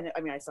all kind of,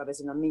 I mean, I saw this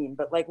in a meme,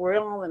 but like we're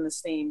all in the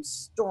same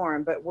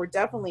storm, but we're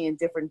definitely in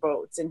different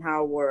boats in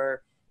how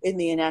we're in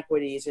the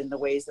inequities in the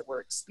ways that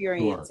we're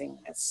experiencing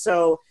this.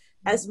 So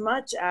as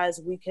much as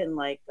we can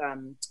like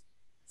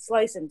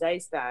slice and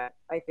dice that,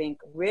 I think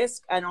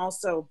risk and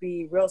also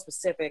be real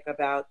specific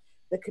about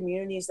the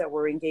communities that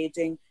we're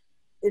engaging,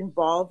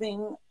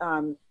 involving,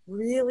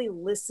 really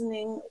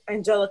listening.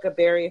 Angelica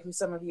Berry, who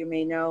some of you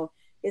may know,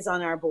 is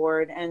on our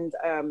board, and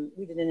I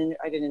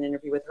did an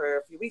interview with her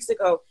a few weeks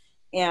ago,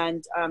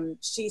 and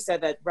she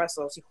said that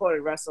she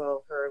quoted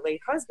Russell, her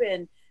late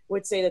husband,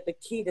 would say that the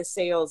key to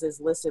sales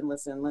is listen,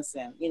 listen,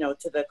 listen, you know,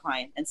 to the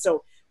client. And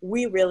so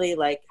we really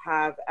like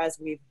have, as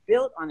we've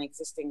built on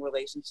existing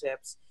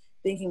relationships,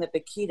 thinking that the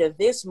key to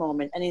this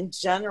moment and in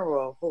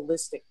general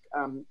holistic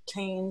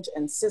change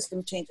and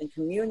system change and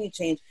community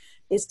change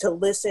is to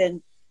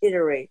listen,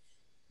 iterate,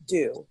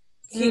 do.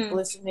 Keep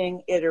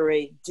listening,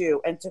 iterate,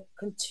 do, and to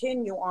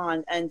continue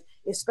on. And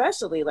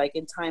especially like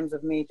in times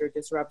of major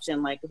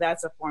disruption, like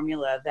that's a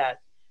formula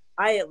that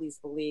I at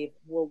least believe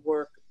will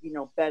work, you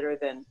know, better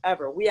than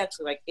ever. We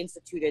actually like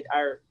instituted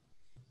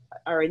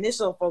our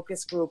initial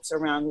focus groups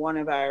around one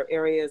of our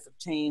areas of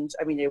change.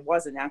 I mean, it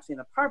wasn't actually in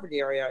the poverty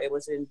area, it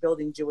was in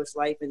building Jewish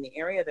life in the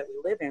area that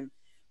we live in.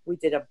 We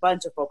did a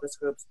bunch of focus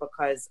groups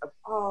because of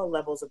all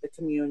levels of the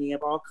community,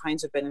 of all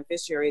kinds of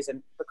beneficiaries,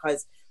 and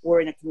because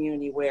we're in a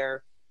community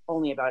where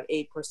only about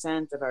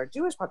 8% of our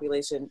Jewish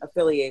population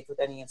affiliates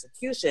with any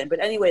institution. But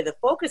anyway, the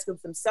focus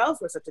groups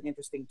themselves were such an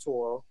interesting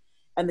tool.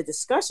 And the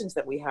discussions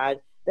that we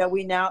had, that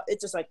we now,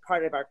 it's just like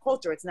part of our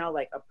culture. It's now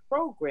like a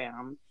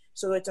program.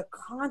 So it's a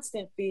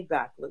constant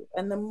feedback loop.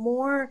 And the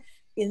more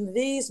in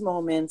these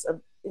moments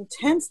of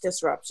intense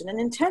disruption and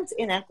intense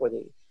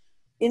inequity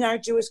in our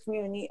Jewish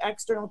community,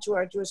 external to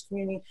our Jewish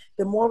community,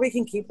 the more we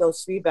can keep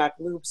those feedback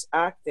loops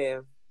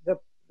active,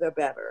 the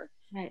better.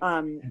 Right.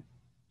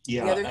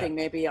 Yeah, the other thing,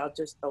 maybe I'll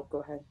just, go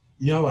ahead.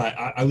 No,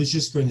 I was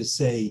just going to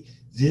say,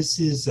 this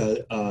is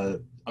a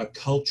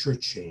culture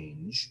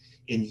change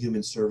in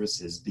human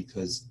services,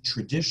 because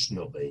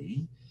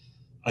traditionally,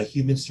 a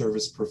human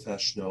service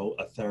professional,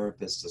 a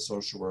therapist, a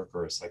social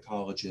worker, a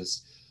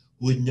psychologist,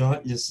 would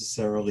not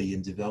necessarily,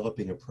 in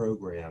developing a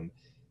program,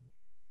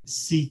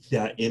 seek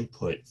that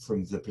input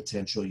from the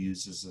potential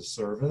users of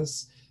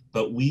service.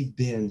 But we've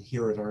been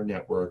here at our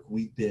network,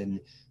 we've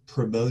been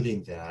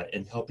promoting that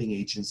and helping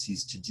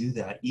agencies to do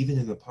that, even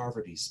in the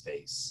poverty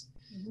space.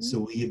 So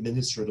we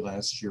administered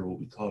last year what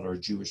we called our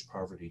Jewish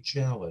Poverty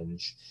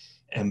Challenge.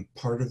 And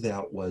part of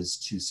that was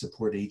to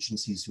support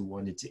agencies who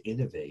wanted to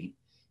innovate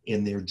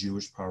in their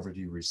Jewish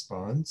poverty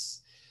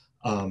response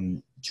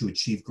to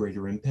achieve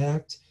greater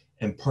impact.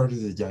 And part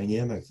of the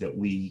dynamic that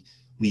we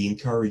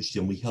encouraged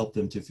and we helped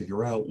them to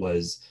figure out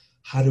was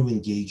how to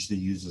engage the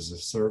users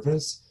of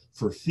service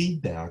for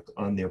feedback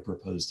on their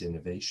proposed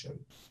innovation.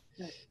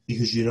 Right.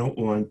 Because you don't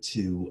want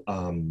to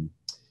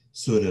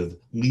sort of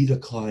lead a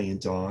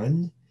client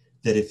on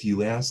that if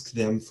you ask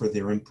them for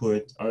their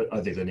input,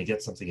 are they going to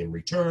get something in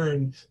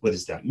return? What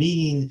does that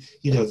mean?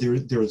 You know,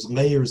 there's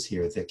layers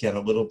here that get a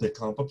little bit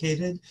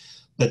complicated,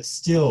 but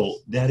still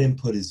that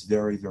input is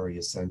very, very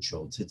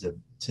essential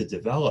to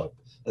develop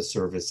a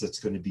service that's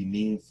going to be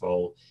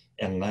meaningful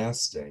and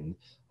lasting.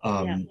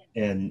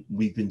 And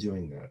we've been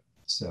doing that.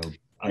 So.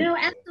 No,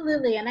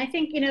 absolutely. And I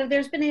think, you know,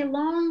 there's been a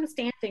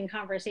long-standing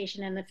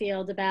conversation in the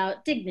field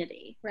about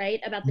dignity, right?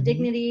 About the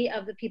dignity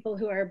of the people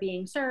who are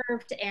being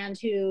served and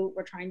who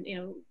we're trying, you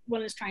know,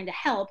 one is trying to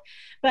help.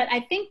 But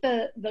I think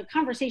the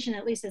conversation,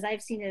 at least as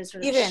I've seen, is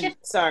sort of even,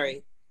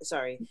 sorry,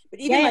 but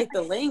even like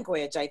the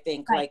language, I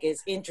think, like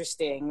is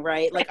interesting,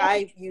 right? Like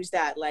I use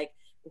that, like,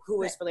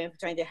 who is philanthropy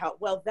trying to help?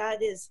 Well,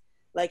 that is,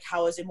 like,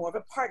 how is it more of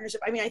a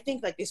partnership? I mean, I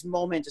think like this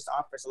moment just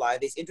offers a lot of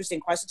these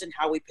interesting questions and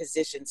how we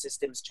position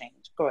systems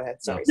change. Go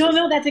ahead. Sorry.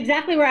 No, that's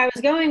exactly where I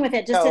was going with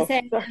it. Just to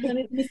say,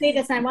 let me say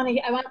this, and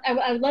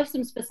I would love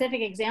some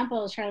specific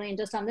examples, Charlene,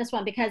 just on this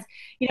one, because,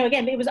 you know,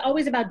 again, it was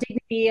always about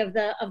dignity of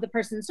the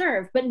person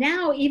served, but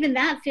now even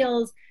that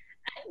feels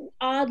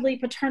oddly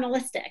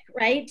paternalistic,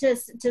 right?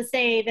 To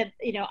say that,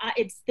 you know,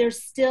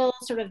 there's still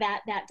sort of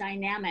that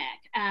dynamic.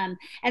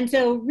 And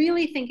so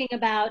really thinking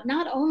about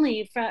not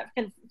only for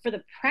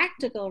the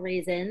practical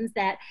reasons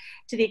that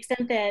to the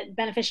extent that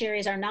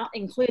beneficiaries are not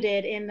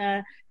included in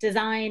the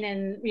design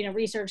and, you know,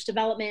 research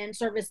development,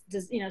 service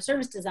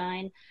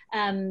design,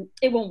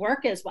 it won't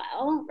work as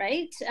well,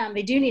 right?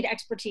 They do need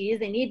expertise,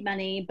 they need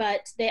money,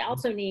 but they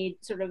also need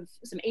sort of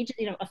some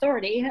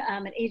authority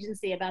and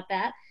agency about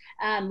that.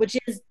 Which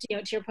is, you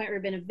know, to your point,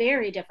 Reuben,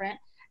 very different.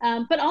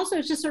 But also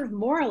it's just sort of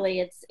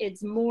morally,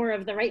 it's more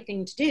of the right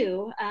thing to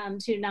do,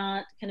 to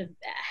not kind of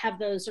have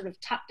those sort of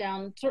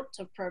top-down sorts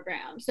of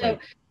programs. So, right.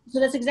 So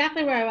that's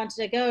exactly where I wanted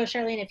to go,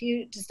 Charlene, if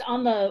you just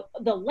on the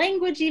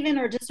language even,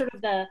 or just sort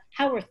of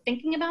how we're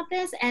thinking about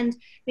this, and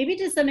maybe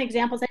just some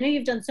examples. I know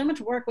you've done so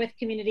much work with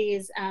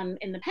communities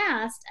in the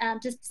past,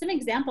 just some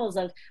examples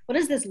of what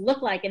does this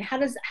look like, and how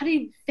do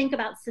you think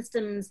about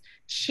systems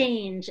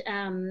change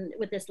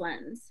with this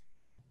lens?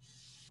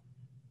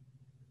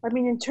 I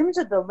mean, in terms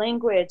of the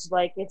language,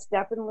 like it's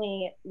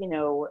definitely, you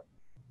know,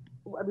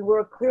 I mean,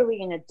 we're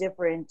clearly in a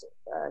different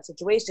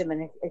situation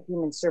than a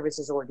human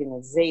services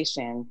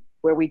organization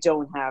where we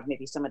don't have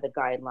maybe some of the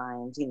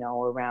guidelines, you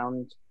know,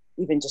 around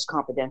even just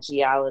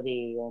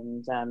confidentiality.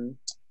 And,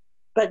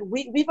 but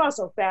we've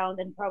also found,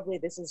 and probably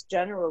this is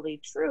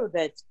generally true,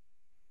 that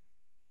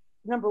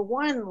number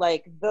one,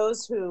 like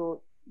those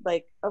who,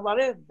 like a lot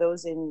of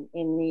those in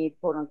need,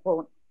 quote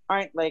unquote,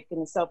 aren't like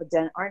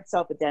aren't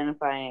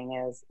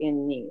self-identifying as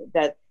in need.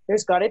 That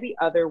there's got to be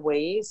other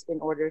ways in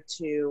order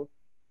to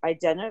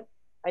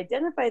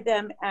identify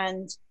them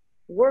and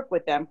work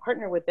with them,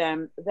 partner with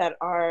them, that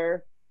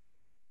are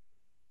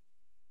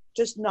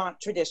just not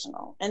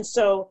traditional. And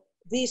so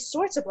these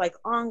sorts of like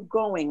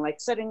ongoing, like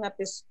setting up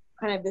this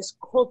kind of this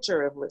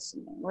culture of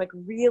listening, like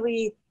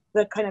really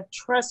the kind of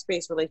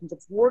trust-based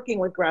relationships, working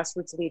with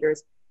grassroots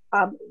leaders.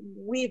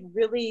 We've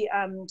really,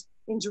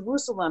 in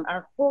Jerusalem,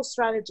 our whole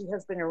strategy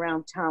has been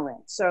around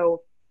talent.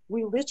 So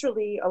we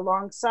literally,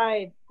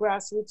 alongside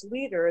grassroots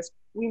leaders,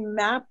 we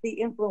map the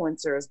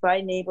influencers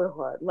by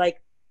neighborhood.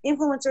 Like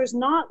influencers,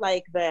 not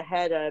like the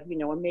head of, you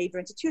know, a major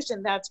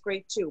institution, that's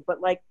great too, but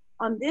like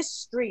on this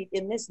street,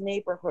 in this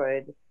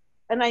neighborhood,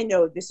 and I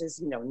know this is,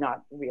 you know,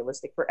 not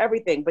realistic for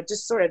everything, but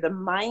just sort of the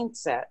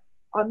mindset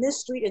on this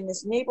street, in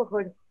this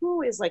neighborhood,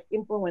 who is like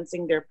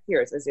influencing their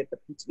peers? Is it the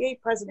PTA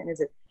president? Is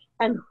it,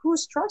 and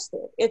who's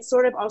trusted? It's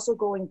sort of also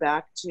going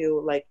back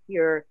to like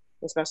here,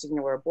 especially, you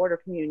know, we're a border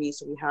community,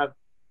 so we have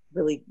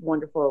really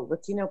wonderful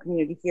Latino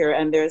community here,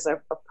 and there's a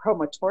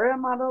promotoria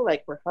model,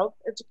 like for health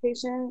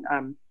education,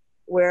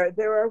 where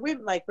there are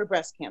women, like for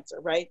breast cancer,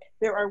 right?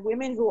 There are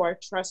women who are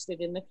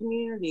trusted in the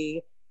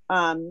community,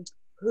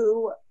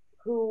 who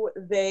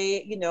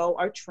they, you know,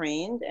 are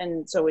trained.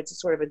 And so it's a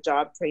sort of a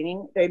job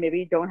training. They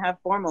maybe don't have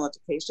formal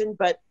education,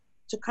 but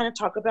to kind of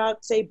talk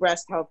about, say,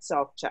 breast health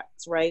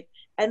self-checks, right?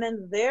 And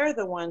then they're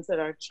the ones that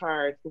are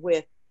charged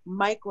with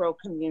micro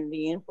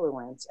community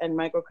influence and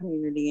micro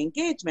community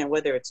engagement,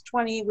 whether it's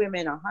 20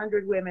 women,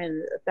 100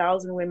 women,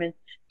 1,000 women,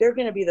 they're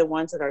going to be the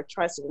ones that are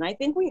trusted. And I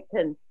think we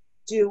can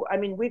do, I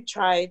mean, we've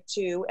tried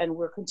to, and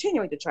we're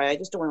continuing to try, I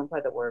just don't want to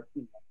imply that we're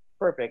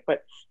perfect,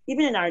 but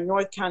even in our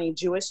North County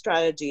Jewish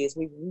strategies,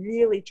 we've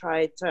really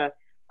tried to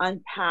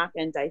unpack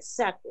and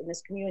dissect in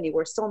this community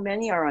where so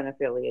many are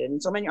unaffiliated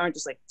and so many aren't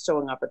just like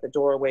showing up at the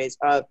doorways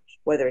of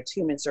whether it's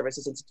human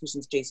services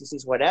institutions,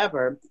 JCCs,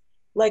 whatever,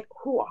 like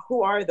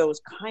who are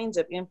those kinds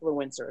of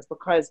influencers?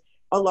 Because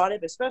a lot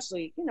of,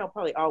 especially, you know,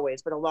 probably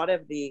always, but a lot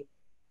of the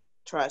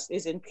trust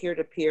is in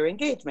peer-to-peer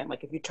engagement.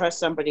 Like if you trust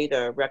somebody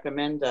to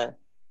recommend a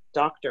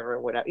doctor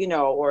or whatever, you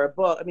know, or a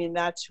book, I mean,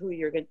 that's who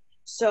you're going to,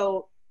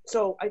 so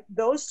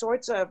those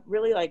sorts of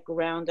really like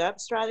ground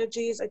up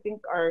strategies, I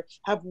think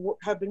have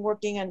been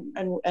working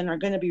and are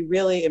going to be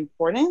really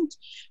important.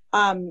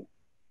 Also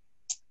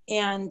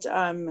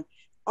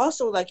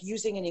like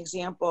using an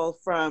example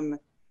from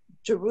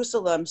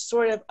Jerusalem,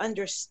 sort of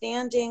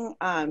understanding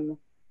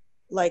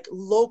like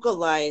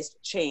localized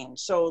change.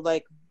 So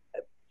like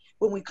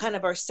when we kind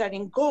of are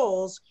setting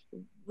goals,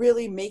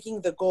 really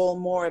making the goal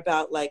more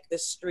about like the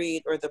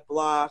street or the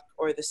block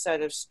or the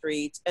set of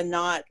streets, and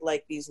not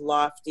like these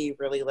lofty,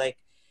 really like,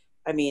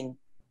 I mean,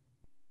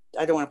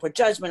 I don't want to put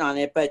judgment on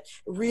it, but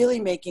really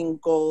making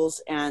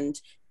goals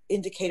and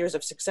indicators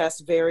of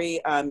success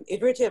very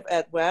iterative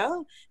as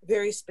well,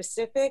 very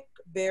specific,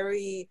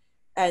 very,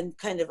 and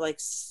kind of like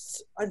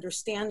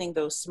understanding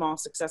those small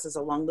successes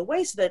along the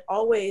way, so that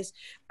always,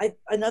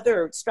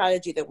 another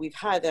strategy that we've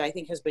had that I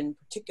think has been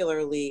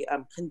particularly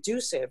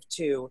conducive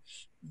to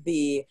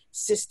the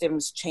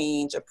systems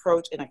change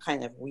approach in a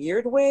kind of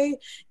weird way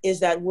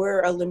is that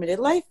we're a limited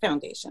life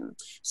foundation.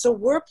 So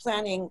we're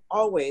planning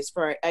always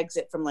for our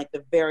exit from like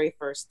the very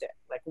first day.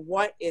 Like,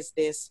 what is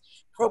this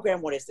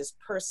program? What is this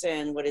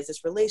person? What is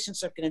this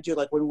relationship going to do?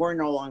 Like when we're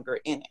no longer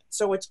in it.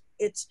 So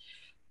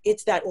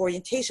it's that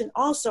orientation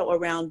also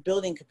around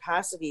building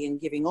capacity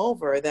and giving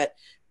over that,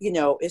 you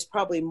know, is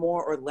probably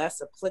more or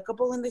less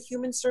applicable in the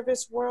human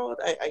service world,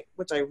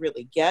 which I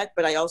really get,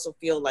 but I also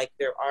feel like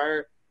there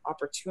are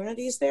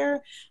opportunities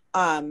there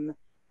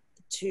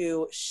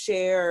to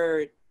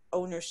share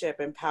ownership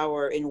and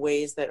power in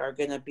ways that are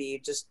going to be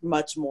just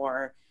much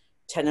more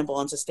tenable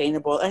and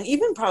sustainable, and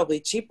even probably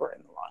cheaper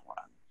in the long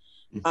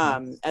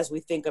run, as we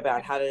think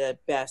about how to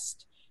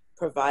best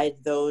provide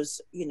those,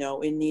 you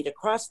know, in need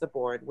across the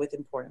board with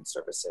important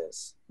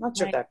services. Not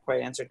sure if that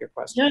quite answered your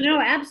question. No,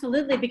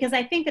 absolutely. Because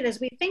I think that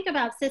as we think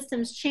about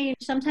systems change,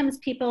 sometimes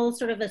people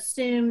sort of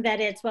assume that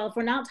it's, well, if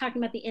we're not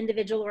talking about the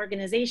individual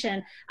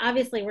organization,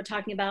 obviously we're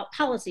talking about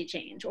policy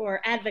change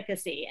or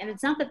advocacy. And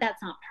it's not that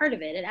that's not part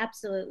of it. It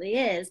absolutely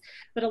is.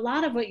 But a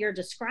lot of what you're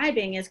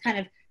describing is kind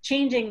of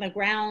changing the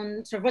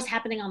ground, sort of what's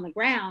happening on the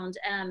ground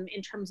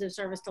in terms of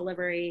service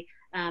delivery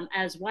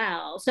as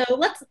well. So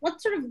let's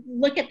sort of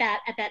look at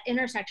that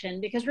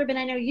intersection, because Reuben,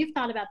 I know you've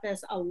thought about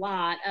this a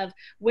lot, of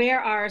where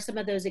are some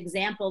of those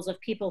examples of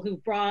people who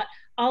brought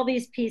all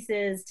these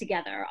pieces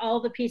together, all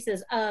the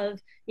pieces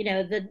of, you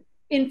know, the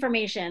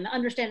information,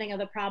 understanding of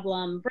the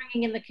problem,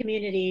 bringing in the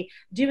community,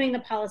 doing the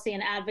policy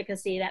and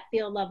advocacy, that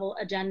field level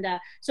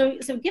agenda. So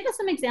give us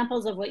some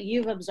examples of what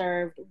you've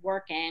observed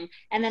working.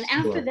 And then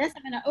after this,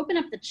 I'm going to open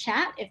up the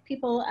chat. If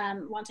people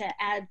want to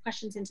add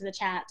questions into the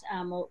chat,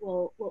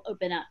 we'll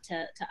open up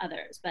to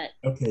others. But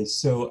okay,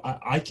 so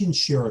I can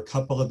share a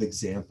couple of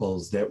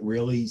examples that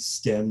really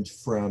stemmed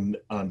from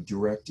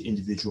direct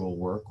individual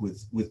work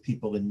with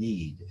people in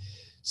need.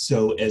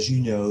 So as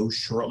you know,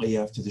 shortly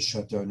after the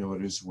shutdown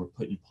orders were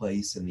put in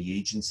place and the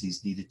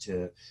agencies needed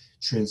to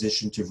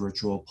transition to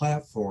virtual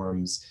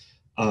platforms,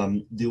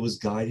 there was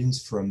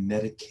guidance from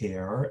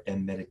Medicare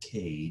and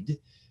Medicaid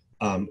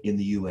in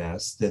the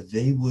US that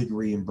they would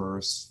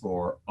reimburse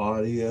for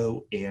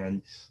audio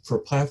and for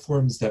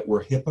platforms that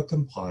were HIPAA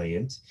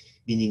compliant,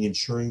 meaning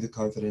ensuring the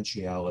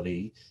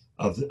confidentiality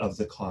of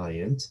the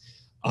client,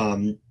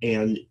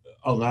 and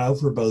allow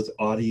for both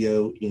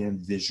audio and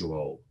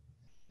visual.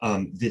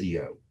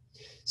 Video.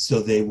 So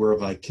they were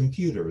like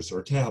computers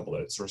or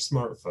tablets or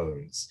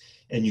smartphones,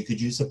 and you could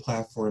use a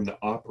platform that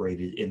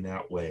operated in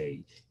that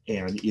way.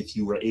 And if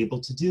you were able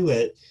to do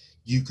it,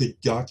 you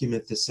could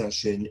document the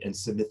session and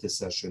submit the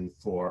session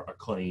for a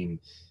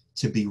claim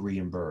to be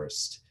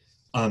reimbursed.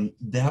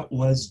 That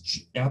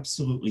was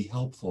absolutely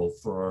helpful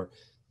for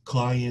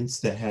clients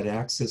that had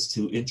access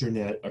to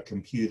internet, a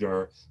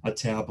computer, a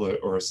tablet,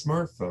 or a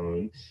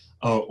smartphone,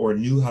 or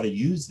knew how to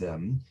use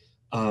them.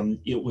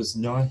 It was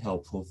not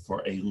helpful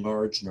for a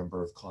large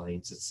number of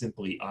clients that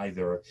simply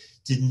either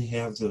didn't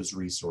have those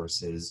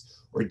resources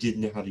or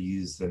didn't know how to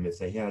use them if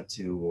they had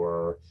to,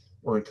 or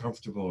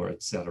uncomfortable, or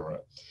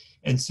etc.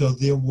 And so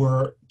there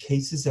were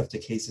cases after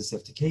cases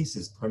after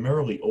cases,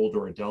 primarily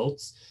older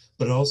adults,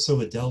 but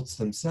also adults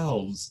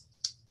themselves,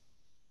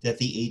 that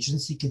the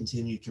agency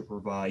continued to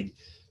provide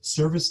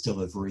service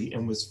delivery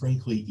and was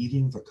frankly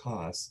eating the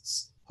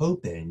costs,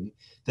 hoping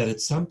that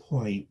at some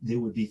point there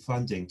would be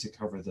funding to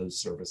cover those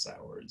service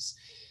hours.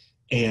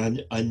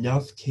 And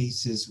enough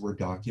cases were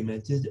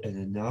documented and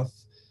enough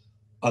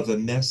of a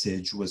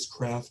message was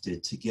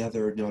crafted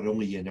together, not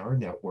only in our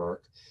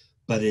network,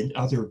 but in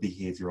other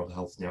behavioral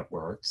health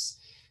networks,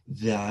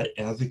 that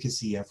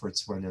advocacy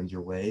efforts went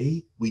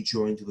underway. We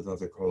joined with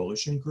other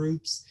coalition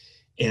groups,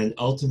 and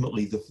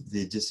ultimately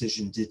the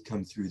decision did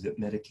come through that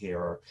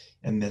Medicare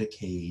and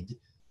Medicaid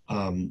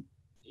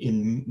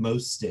in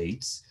most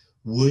states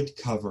would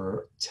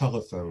cover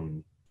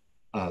telephone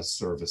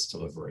service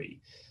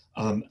delivery.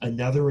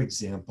 Another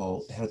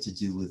example had to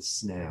do with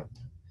SNAP.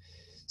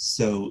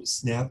 So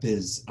SNAP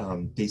is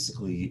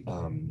basically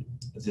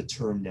the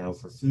term now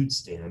for food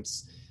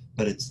stamps,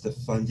 but it's the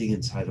funding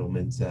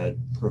entitlement that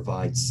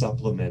provides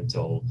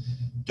supplemental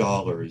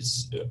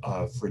dollars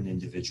for an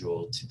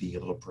individual to be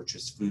able to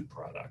purchase food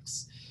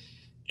products.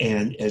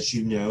 And as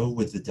you know,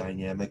 with the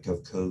dynamic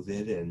of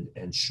COVID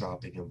and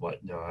shopping and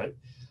whatnot,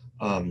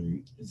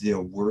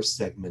 there were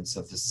segments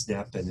of the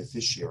SNAP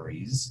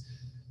beneficiaries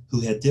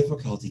who had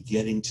difficulty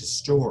getting to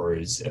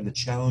stores, and the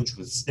challenge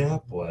with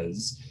SNAP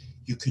was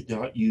you could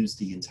not use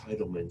the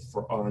entitlement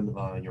for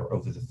online or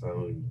over the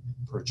phone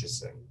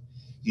purchasing.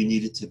 You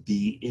needed to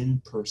be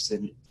in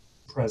person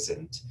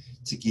present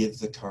to give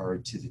the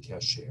card to the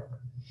cashier.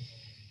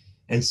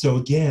 And so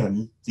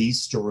again,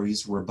 these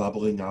stories were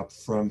bubbling up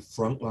from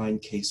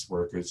frontline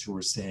caseworkers who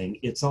were saying,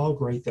 it's all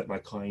great that my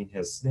client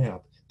has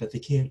SNAP, but they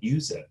can't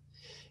use it.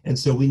 And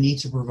so we need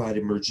to provide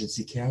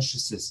emergency cash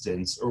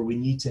assistance, or we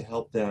need to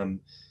help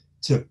them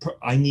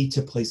I need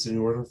to place an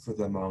order for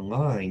them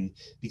online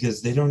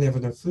because they don't have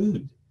enough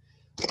food.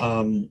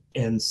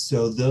 And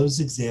so those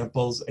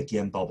examples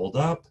again bubbled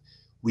up.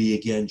 We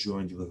again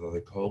joined with other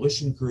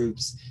coalition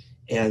groups,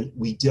 and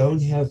we don't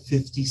have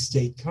 50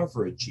 state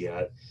coverage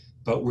yet,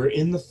 but we're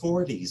in the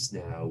 40s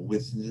now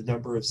with the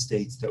number of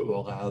states that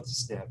will allow the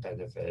SNAP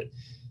benefit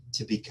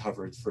to be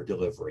covered for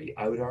delivery.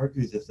 I would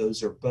argue that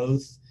those are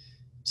both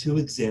two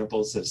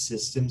examples of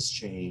systems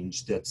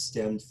change that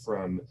stemmed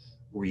from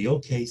real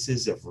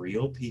cases of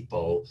real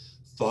people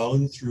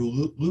falling through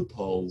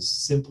loopholes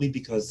simply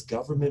because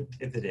government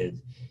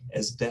pivoted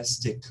as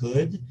best it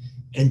could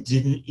and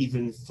didn't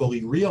even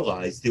fully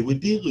realize there would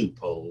be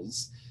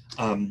loopholes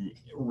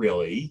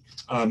really,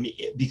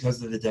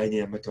 because of the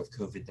dynamic of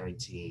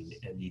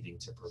COVID-19 and needing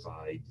to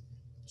provide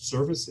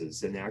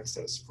services and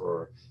access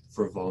for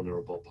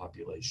vulnerable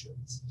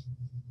populations.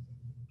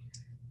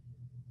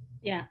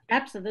 Yeah,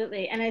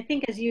 absolutely. And I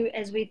think as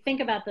we think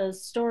about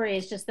those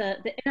stories, just the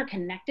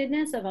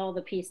interconnectedness of all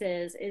the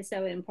pieces is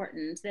so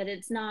important, that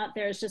it's not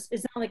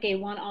like a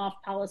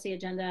one-off policy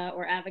agenda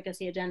or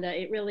advocacy agenda.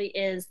 It really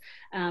is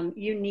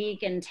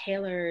unique and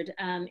tailored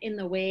in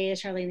the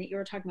ways, Charlene, that you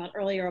were talking about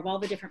earlier, of all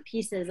the different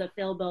pieces of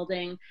field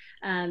building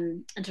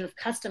and sort of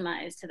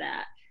customized to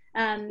that.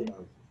 And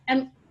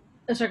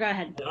oh, sorry, go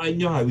ahead. I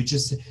know, I would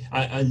just,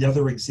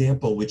 another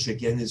example, which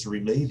again is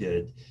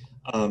related,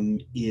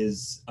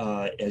 is,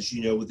 as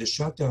you know, with the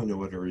shutdown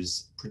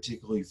orders,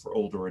 particularly for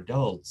older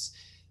adults,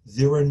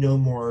 there are no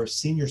more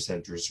senior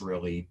centers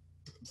really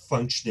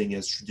functioning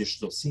as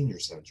traditional senior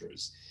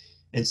centers.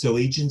 And so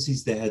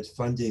agencies that had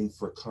funding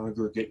for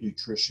congregate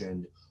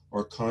nutrition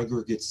or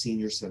congregate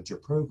senior center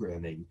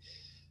programming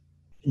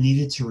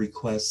needed to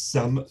request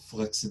some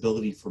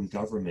flexibility from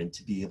government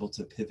to be able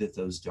to pivot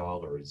those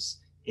dollars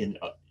and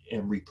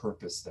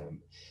repurpose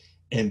them.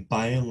 And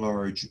by and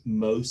large,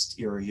 most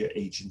area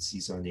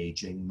agencies on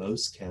aging,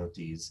 most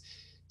counties,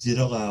 did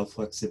allow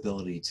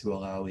flexibility to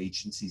allow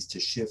agencies to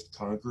shift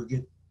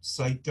congregate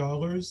site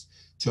dollars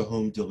to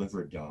home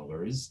delivered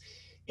dollars.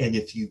 And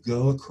if you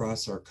go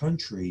across our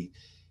country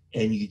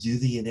and you do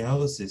the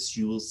analysis,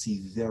 you will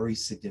see very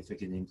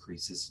significant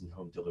increases in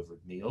home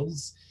delivered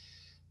meals.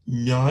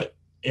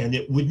 And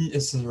it wouldn't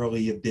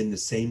necessarily have been the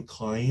same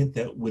client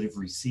that would have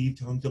received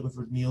home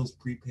delivered meals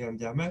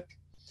pre-pandemic,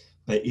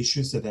 but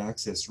issues of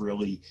access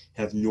really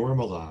have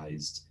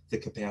normalized the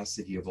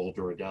capacity of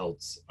older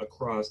adults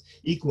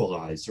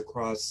equalized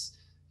across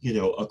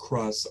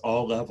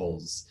all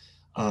levels,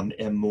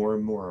 and more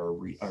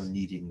are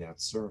needing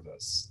that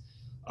service.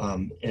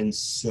 And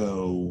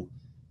so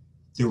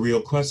the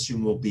real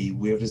question will be,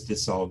 where does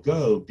this all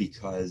go?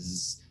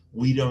 Because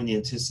we don't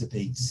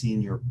anticipate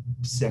senior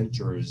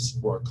centers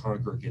or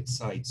congregate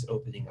sites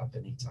opening up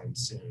anytime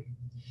soon.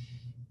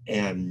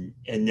 And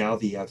now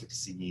the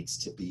advocacy needs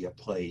to be a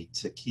play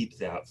to keep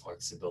that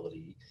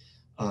flexibility,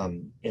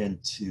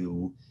 and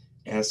to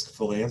ask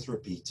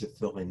philanthropy to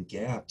fill in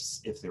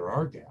gaps if there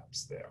are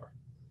gaps there.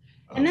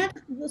 And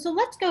so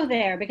let's go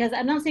there, because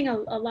I'm not seeing a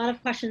lot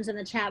of questions in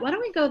the chat. Why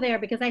don't we go there?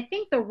 Because I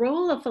think the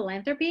role of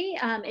philanthropy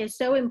is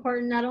so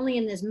important, not only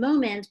in this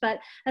moment, but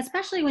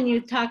especially when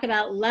you talk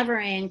about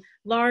levering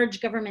large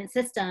government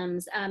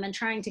systems and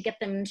trying to get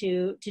them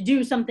to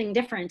do something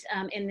different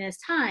in this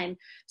time.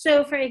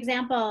 So for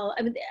example,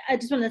 I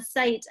just want to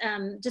cite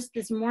just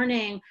this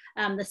morning,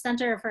 the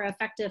Center for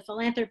Effective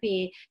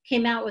Philanthropy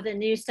came out with a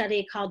new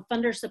study called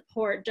Funder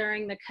Support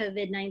During the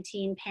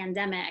COVID-19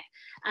 Pandemic.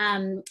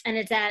 And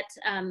it's at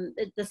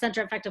the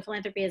Center for Effective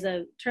Philanthropy is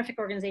a terrific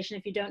organization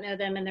if you don't know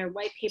them, and their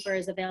white paper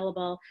is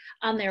available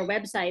on their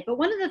website. But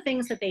one of the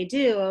things that they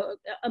do,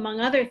 among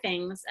other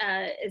things,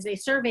 is they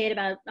surveyed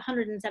about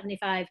 175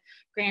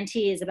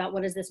 grantees about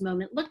what does this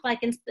moment look like,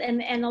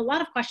 and a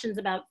lot of questions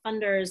about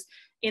funders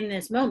in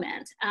this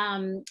moment.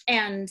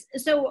 And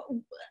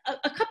so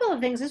a couple of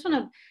things I just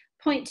want to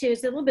point to,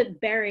 is a little bit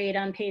buried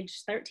on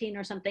page 13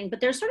 or something, but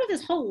there's sort of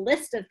this whole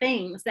list of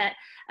things that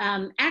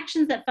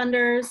actions that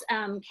funders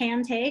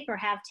can take or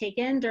have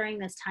taken during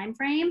this time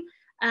frame.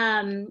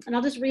 And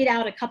I'll just read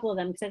out a couple of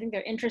them because I think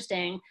they're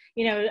interesting.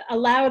 You know,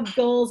 allowed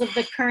goals of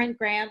the current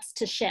grants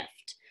to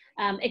shift,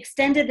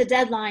 extended the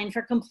deadline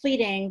for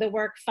completing the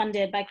work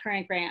funded by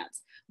current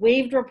grants,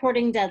 waived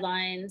reporting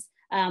deadlines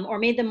or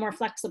made them more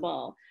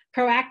flexible,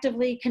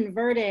 proactively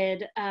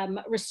converted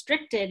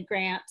restricted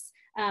grants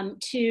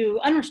to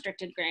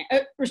unrestricted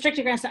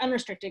restricted grants to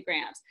unrestricted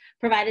grants,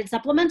 provided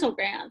supplemental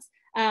grants,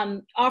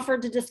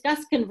 offered to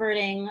discuss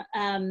converting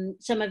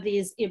some of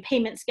these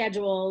payment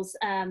schedules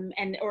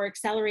or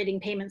accelerating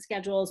payment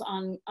schedules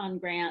on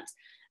grants,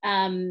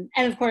 and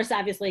of course,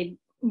 obviously,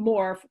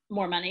 more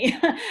money,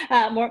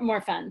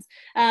 more funds,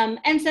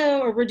 and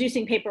so or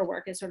reducing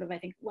paperwork is sort of, I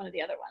think, one of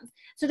the other ones.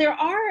 So there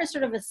are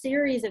sort of a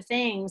series of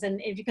things, and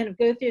if you kind of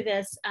go through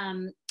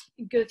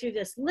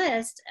this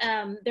list,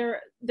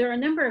 there are a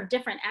number of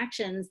different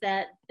actions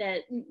that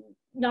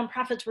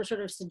nonprofits were sort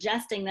of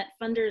suggesting that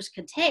funders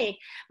could take,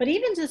 but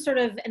even to sort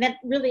of, and that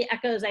really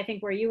echoes, I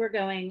think, where you were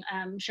going,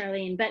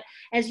 Charlene, but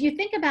as you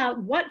think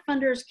about what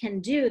funders can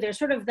do, there's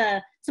sort of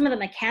some of the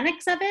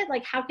mechanics of it,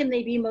 like how can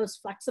they be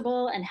most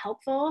flexible and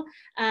helpful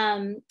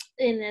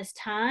in this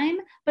time,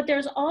 but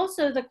there's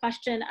also the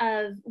question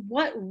of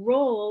what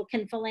role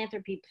can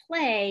philanthropy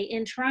play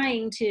in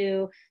trying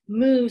to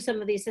move some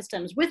of these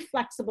systems with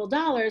flexible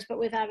dollars, but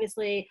with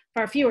obviously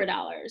far fewer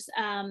dollars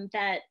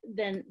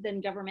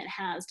than government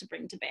has to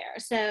bring to bear.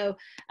 So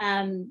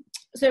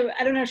so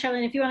I don't know,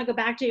 Charlene, if you want to go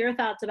back to your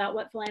thoughts about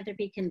what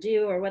philanthropy can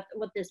do, or what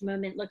this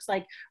moment looks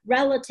like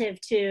relative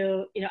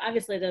to,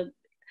 obviously the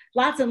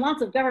lots and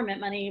lots of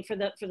government money for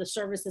the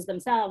services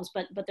themselves,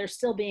 but there's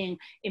still being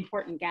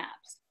important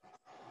gaps.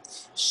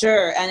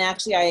 Sure, and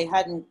actually I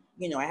haven't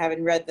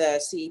read the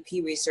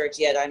CEP research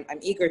yet. I'm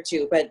eager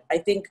to, but I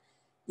think,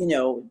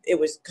 it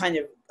was kind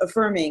of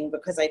affirming,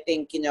 because I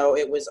think, you know,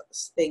 it was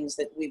things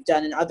that we've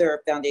done and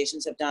other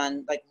foundations have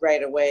done like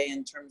right away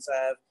in terms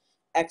of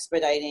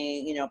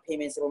expediting, you know,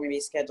 payments that were maybe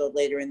scheduled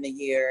later in the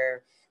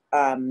year,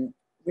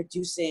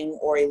 reducing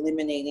or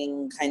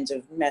eliminating kinds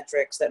of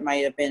metrics that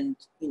might have been,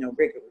 you know,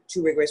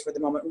 too rigorous for the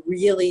moment,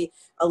 really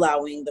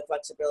allowing the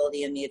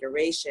flexibility and the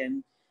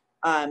iteration,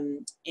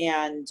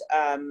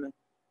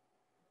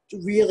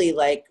 really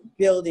like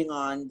building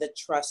on the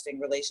trusting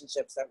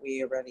relationships that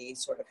we already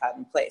sort of had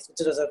in place,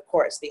 which is of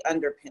course the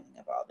underpinning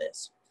of all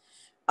this.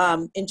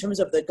 In terms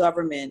of the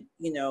government,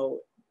 you know,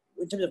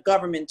 in terms of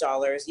government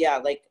dollars, yeah,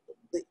 like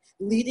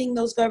leading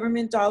those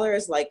government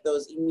dollars, like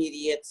those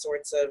immediate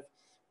sorts of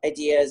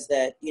ideas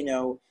that, you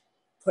know,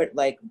 put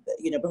like,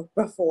 you know,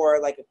 before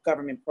like a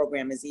government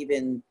program is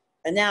even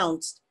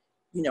announced,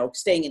 you know,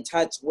 staying in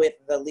touch with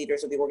the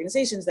leaders of the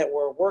organizations that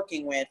we're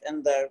working with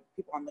and the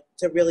people on the,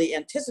 to really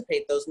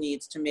anticipate those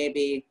needs, to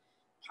maybe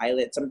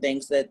pilot some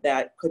things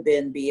that could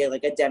then be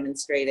like a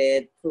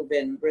demonstrated,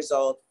 proven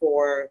result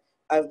for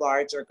a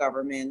larger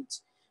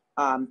government.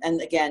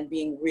 And again,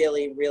 being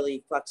really,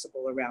 really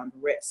flexible around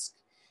risk.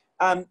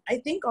 I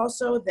think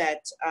also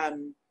that,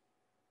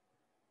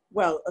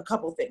 well, a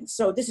couple things.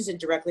 So this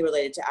isn't directly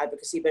related to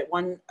advocacy, but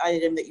one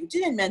item that you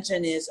didn't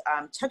mention is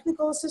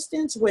technical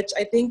assistance, which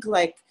I think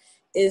like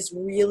is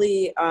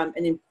really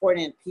an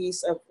important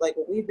piece of like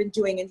what we've been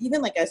doing. And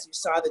even like, as you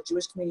saw, the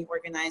Jewish community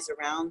organized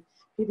around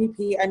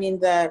PPP. I mean,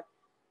 the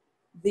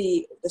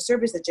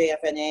service that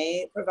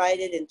JFNA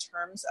provided in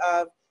terms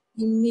of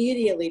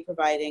immediately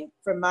providing,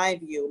 from my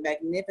view,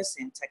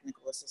 magnificent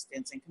technical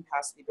assistance and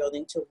capacity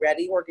building to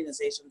ready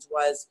organizations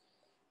was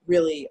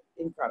really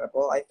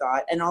incredible, I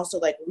thought. And also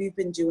like we've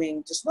been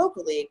doing just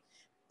locally,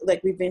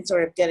 like we've been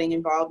sort of getting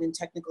involved in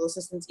technical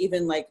assistance,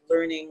 even like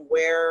learning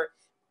where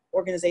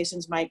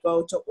organizations might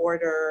go to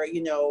order,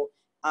 you know,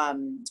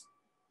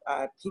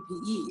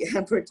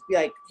 PPE, for it to be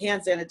like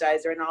hand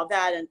sanitizer and all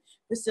that, and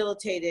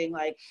facilitating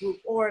like group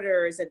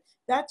orders. And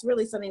that's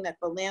really something that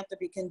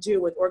philanthropy can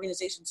do with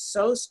organizations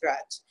so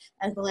stretched,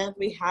 and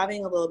philanthropy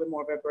having a little bit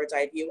more of a bird's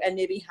eye view, and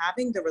maybe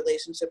having the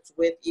relationships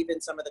with even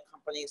some of the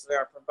companies that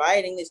are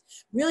providing is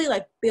really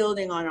like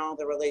building on all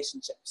the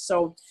relationships.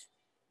 So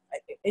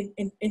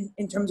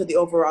in terms of the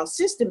overall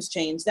systems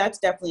change, that's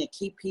definitely a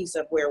key piece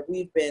of where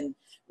we've been,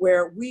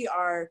 where we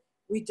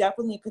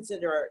definitely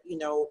consider, you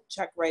know,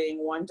 check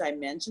writing one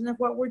dimension of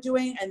what we're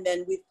doing. And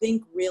then we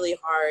think really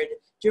hard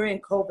during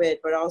COVID,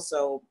 but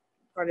also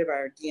part of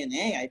our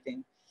DNA, I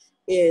think,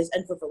 is,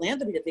 and for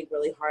philanthropy to think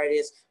really hard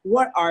is,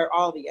 what are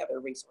all the other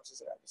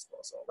resources at our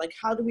disposal? Like,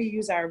 how do we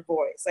use our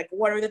voice? Like,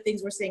 what are the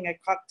things we're seeing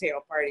at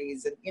cocktail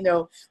parties? And, you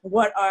know,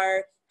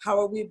 how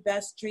are we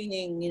best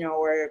training, you know,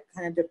 or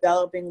kind of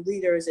developing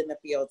leaders in the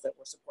fields that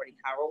we're supporting?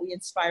 How are we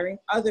inspiring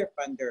other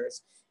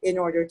funders in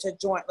order to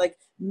join, like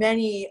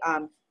many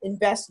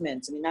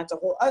investments? I mean, that's a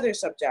whole other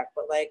subject,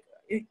 but like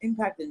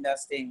impact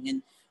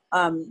investing.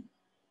 And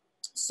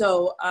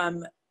so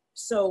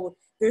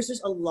there's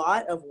just a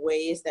lot of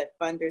ways that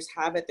funders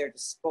have at their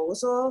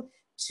disposal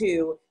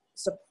to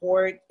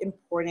support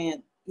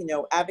important, you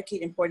know,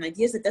 advocate important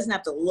ideas. That doesn't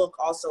have to look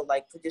also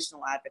like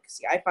traditional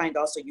advocacy. I find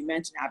also, you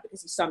mentioned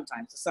advocacy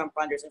sometimes to some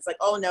funders, it's like,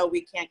 oh no,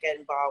 we can't get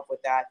involved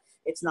with that,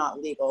 it's not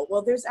legal.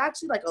 Well, there's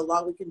actually like a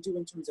lot we can do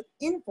in terms of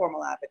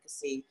informal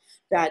advocacy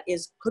that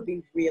could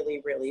be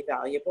really, really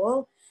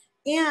valuable.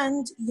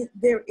 And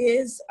there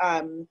is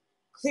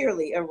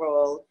clearly a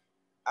role,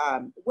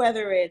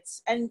 whether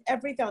it's, and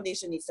every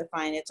foundation needs to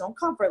find its own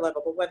comfort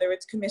level, but whether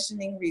it's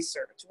commissioning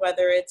research,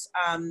 whether it's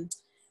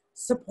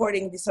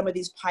supporting some of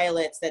these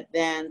pilots that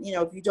then, you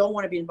know, if you don't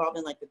want to be involved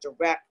in like the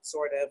direct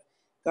sort of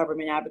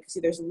government advocacy,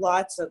 there's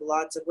lots of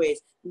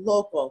ways.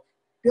 Local,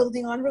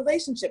 building on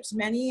relationships.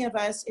 Many of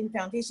us in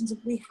foundations,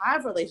 we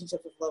have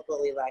relationships with local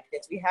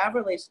electeds, we have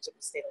relationships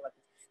with state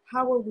electeds.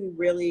 How are we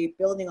really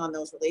building on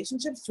those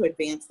relationships to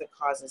advance the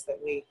causes that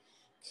we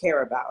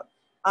care about?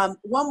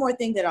 One more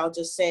thing that I'll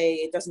just say,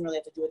 it doesn't really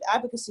have to do with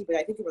advocacy, but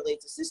I think it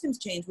relates to systems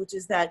change, which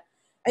is that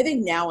I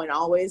think now and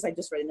always, I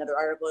just read another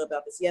article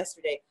about this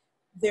yesterday,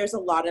 there's a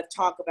lot of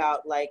talk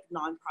about like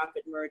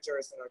nonprofit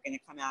mergers that are going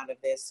to come out of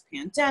this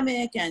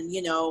pandemic, and,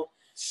 you know,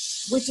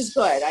 which is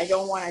good. I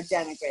don't want to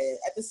denigrate it.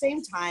 At the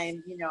same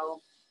time, you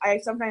know, I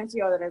sometimes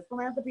feel that as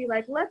philanthropy,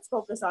 like, let's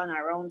focus on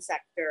our own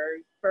sector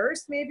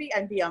first, maybe,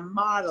 and be a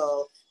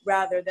model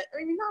rather than,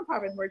 I mean,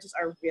 nonprofit mergers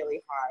are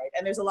really hard.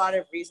 And there's a lot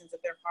of reasons that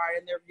they're hard,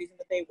 and there are reasons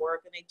that they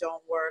work and they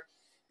don't work.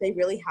 They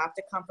really have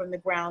to come from the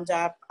ground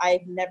up.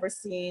 I've never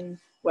seen,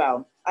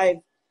 well, I've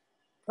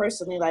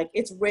personally, like,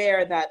 it's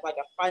rare that like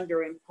a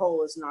funder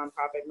imposed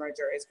nonprofit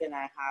merger is going to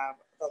have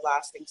the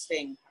lasting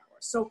staying power.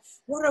 So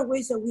what are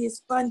ways that we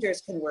as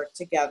funders can work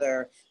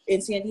together? In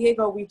San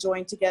Diego, we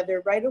joined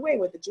together right away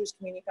with the Jewish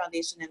Community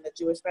Foundation and the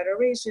Jewish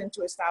Federation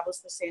to establish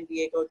the San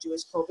Diego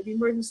Jewish COVID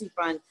Emergency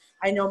Fund.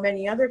 I know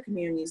many other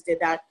communities did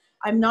that.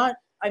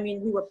 We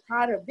were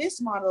proud of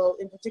this model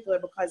in particular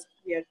because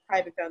we had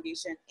private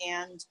foundation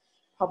and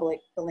public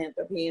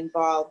philanthropy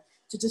involved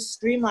to just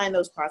streamline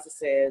those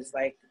processes,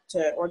 like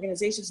to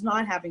organizations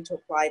not having to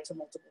apply to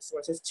multiple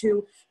sources,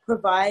 to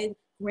provide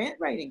grant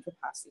writing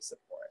capacity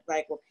support.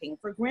 Like we're paying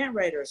for grant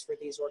writers for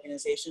these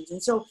organizations.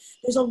 And so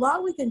there's a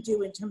lot we can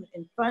do in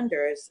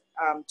funders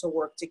to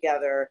work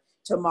together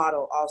to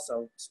model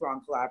also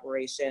strong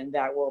collaboration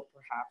that will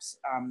perhaps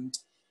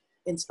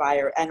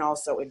inspire and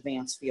also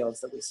advance fields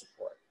that we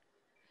support.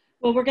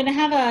 Well, we're going to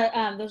have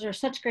a, those are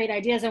such great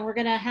ideas, and we're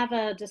going to have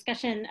a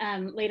discussion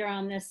later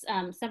on this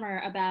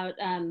summer about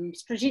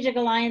strategic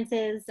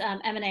alliances,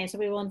 M&A. So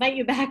we will invite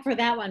you back for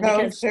that one.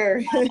 Because,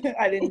 sure.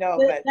 I didn't know,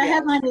 but the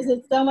headline is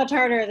it's so much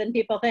harder than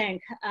people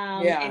think.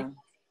 Yeah. And,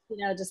 you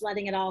know, just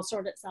letting it all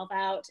sort itself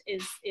out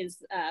is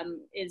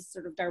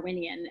sort of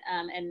Darwinian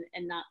and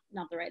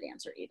not the right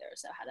answer either.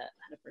 So how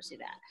to pursue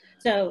that.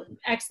 So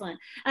excellent.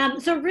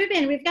 So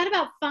Reuben, we've got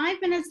about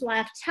 5 minutes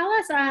left. Tell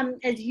us,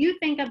 as you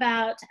think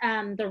about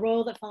the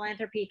role that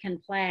philanthropy can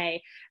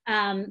play.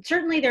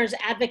 Certainly there's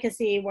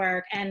advocacy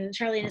work, and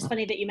Charlene, it's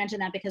funny that you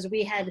mentioned that because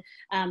we had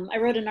I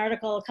wrote an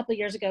article a couple of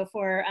years ago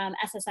for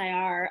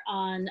SSIR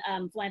on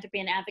philanthropy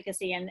and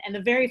advocacy, and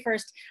the very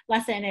first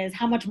lesson is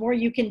how much more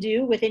you can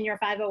do within your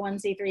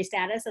 501c3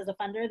 status as a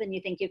funder than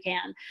you think you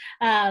can,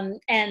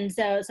 and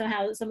so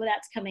how some of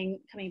that's coming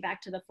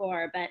back to the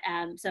fore. But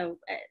so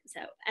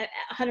I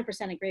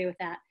 100% agree with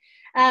that.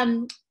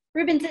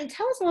 Reuben,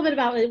 tell us a little bit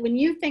about when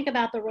you think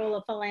about the role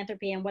of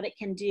philanthropy and what it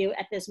can do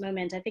at this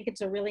moment. I think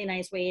it's a really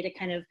nice way to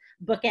kind of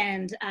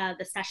bookend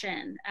the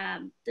session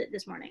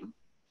this morning.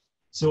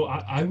 So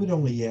I would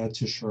only add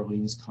to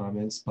Charlene's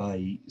comments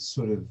by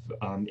sort of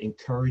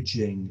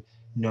encouraging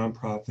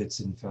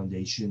nonprofits and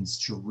foundations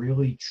to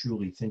really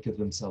truly think of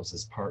themselves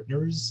as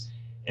partners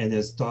and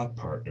as thought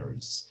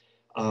partners.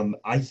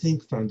 I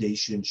think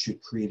foundations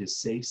should create a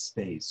safe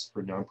space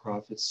for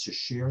nonprofits to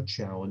share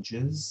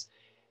challenges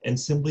and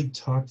simply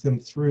talk them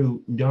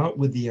through, not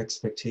with the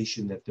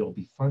expectation that they'll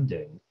be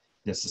funding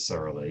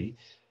necessarily,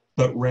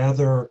 but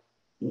rather,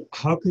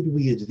 how could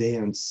we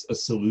advance a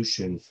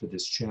solution for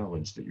this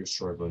challenge that you're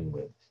struggling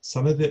with?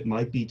 Some of it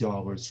might be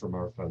dollars from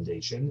our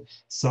foundation,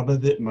 some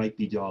of it might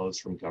be dollars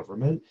from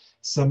government,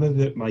 some of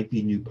it might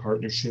be new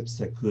partnerships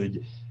that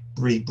could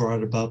be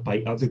brought about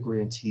by other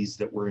grantees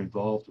that we're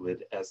involved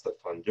with as the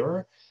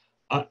funder.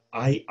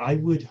 I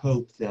would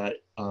hope that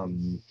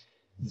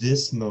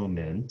this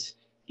moment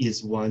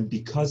is one,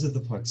 because of the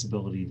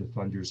flexibility the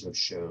funders have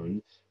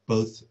shown,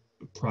 both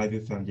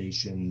private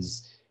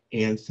foundations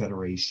and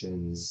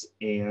federations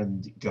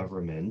and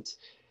government,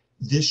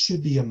 this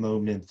should be a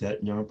moment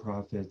that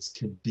nonprofits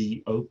could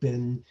be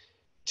open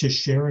to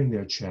sharing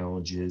their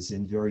challenges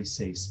in very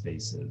safe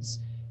spaces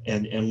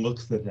and look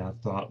for that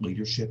thought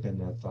leadership and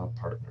that thought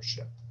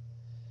partnership.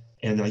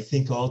 And I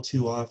think all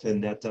too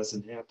often that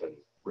doesn't happen,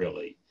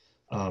 really.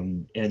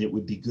 And it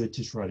would be good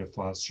to try to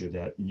foster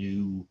that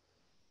new,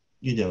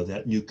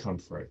 that new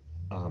comfort.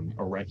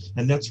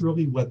 And that's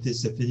really what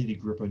this affinity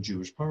group on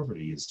Jewish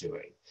poverty is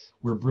doing.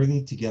 We're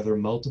bringing together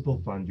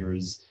multiple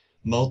funders,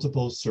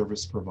 multiple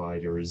service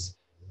providers,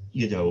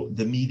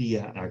 the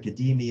media,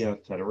 academia,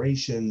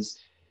 federations,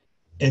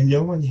 and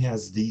no one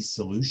has the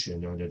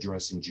solution on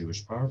addressing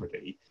Jewish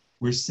poverty.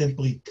 We're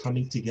simply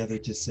coming together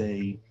to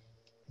say,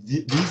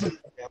 these are the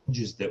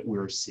challenges that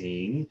we're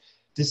seeing.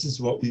 This is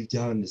what we've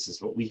done. This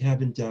is what we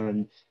haven't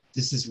done.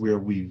 This is where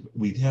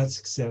we've had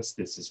success.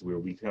 This is where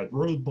we've had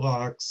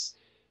roadblocks.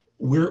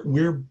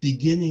 We're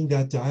beginning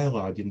that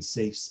dialogue in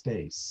safe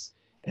space.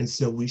 And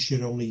so we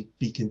should only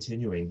be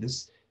continuing.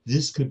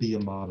 This could be a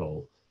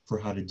model for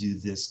how to do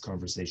this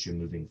conversation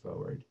moving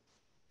forward.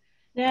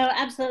 No,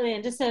 absolutely.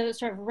 And just to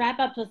sort of wrap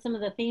up with some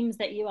of the themes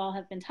that you all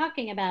have been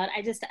talking about,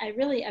 I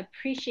really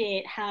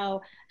appreciate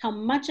how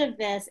much of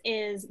this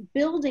is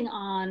building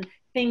on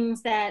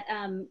things that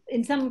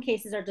in some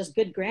cases are just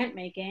good grant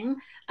making,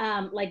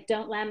 like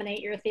don't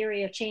laminate your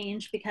theory of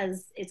change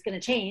because it's going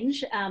to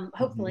change.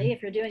 Hopefully,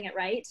 if you're doing it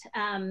right,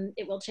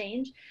 it will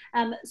change.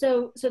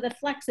 So the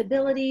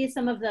flexibility,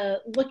 some of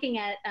the looking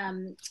at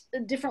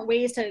different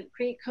ways to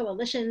create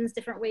coalitions,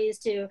 different ways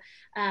to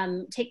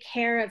take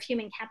care of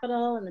human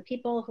capital and the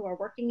people who are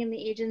working in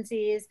the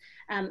agencies,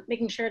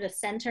 making sure to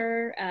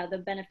center the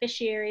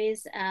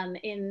beneficiaries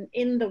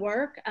in the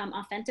work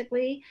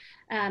authentically,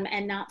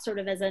 and not sort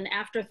of as an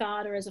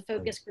afterthought or as a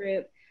focus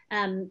group,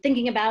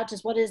 thinking about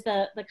just what is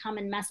the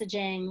common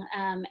messaging,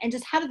 and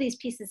just how do these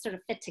pieces sort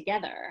of fit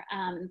together,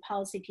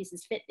 policy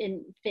pieces fit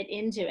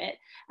into it,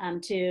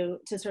 to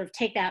sort of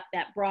take that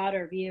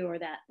broader view or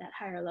that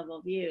higher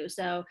level view.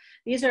 So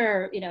these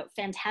are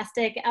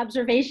fantastic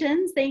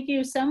observations. Thank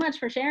you so much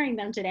for sharing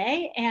them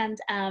today, and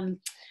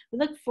we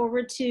look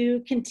forward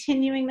to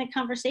continuing the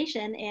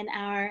conversation in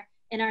our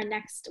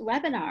next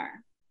webinar.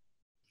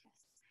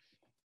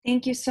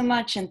 Thank you so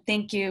much, and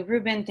thank you,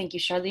 Reuben, thank you,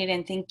 Charlene,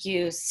 and thank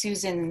you,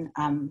 Susan,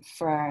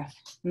 for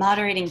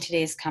moderating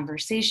today's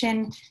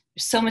conversation.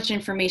 There's so much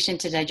information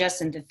to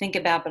digest and to think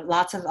about, but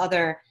lots of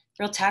other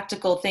real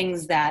tactical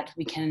things that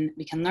we can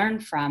learn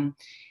from.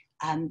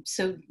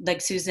 So like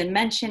Susan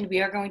mentioned,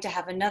 we are going to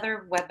have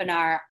another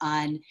webinar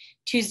on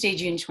Tuesday,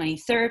 June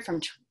 23rd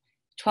from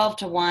 12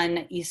 to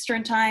 1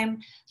 Eastern time.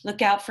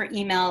 Look out for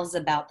emails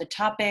about the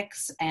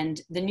topics,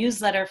 and the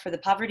newsletter for the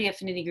Poverty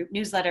Affinity Group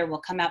newsletter will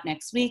come out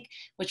next week,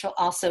 which will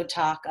also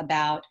talk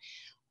about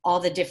all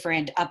the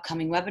different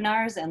upcoming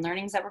webinars and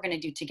learnings that we're going to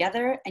do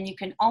together. And you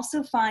can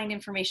also find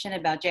information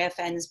about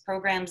JFN's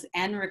programs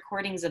and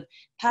recordings of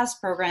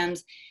past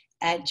programs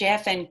at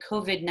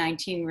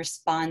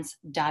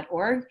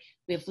jfncovid19response.org.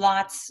 We have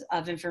lots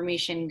of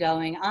information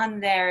going on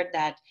there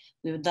that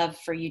we would love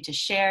for you to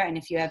share. And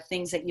if you have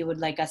things that you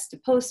would like us to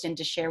post and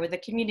to share with the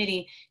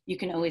community, you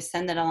can always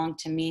send that along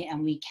to me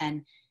and we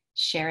can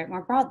share it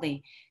more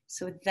broadly.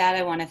 So with that,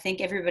 I want to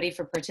thank everybody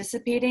for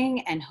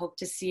participating and hope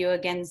to see you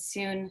again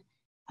soon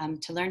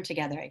to learn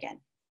together again.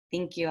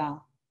 Thank you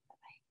all.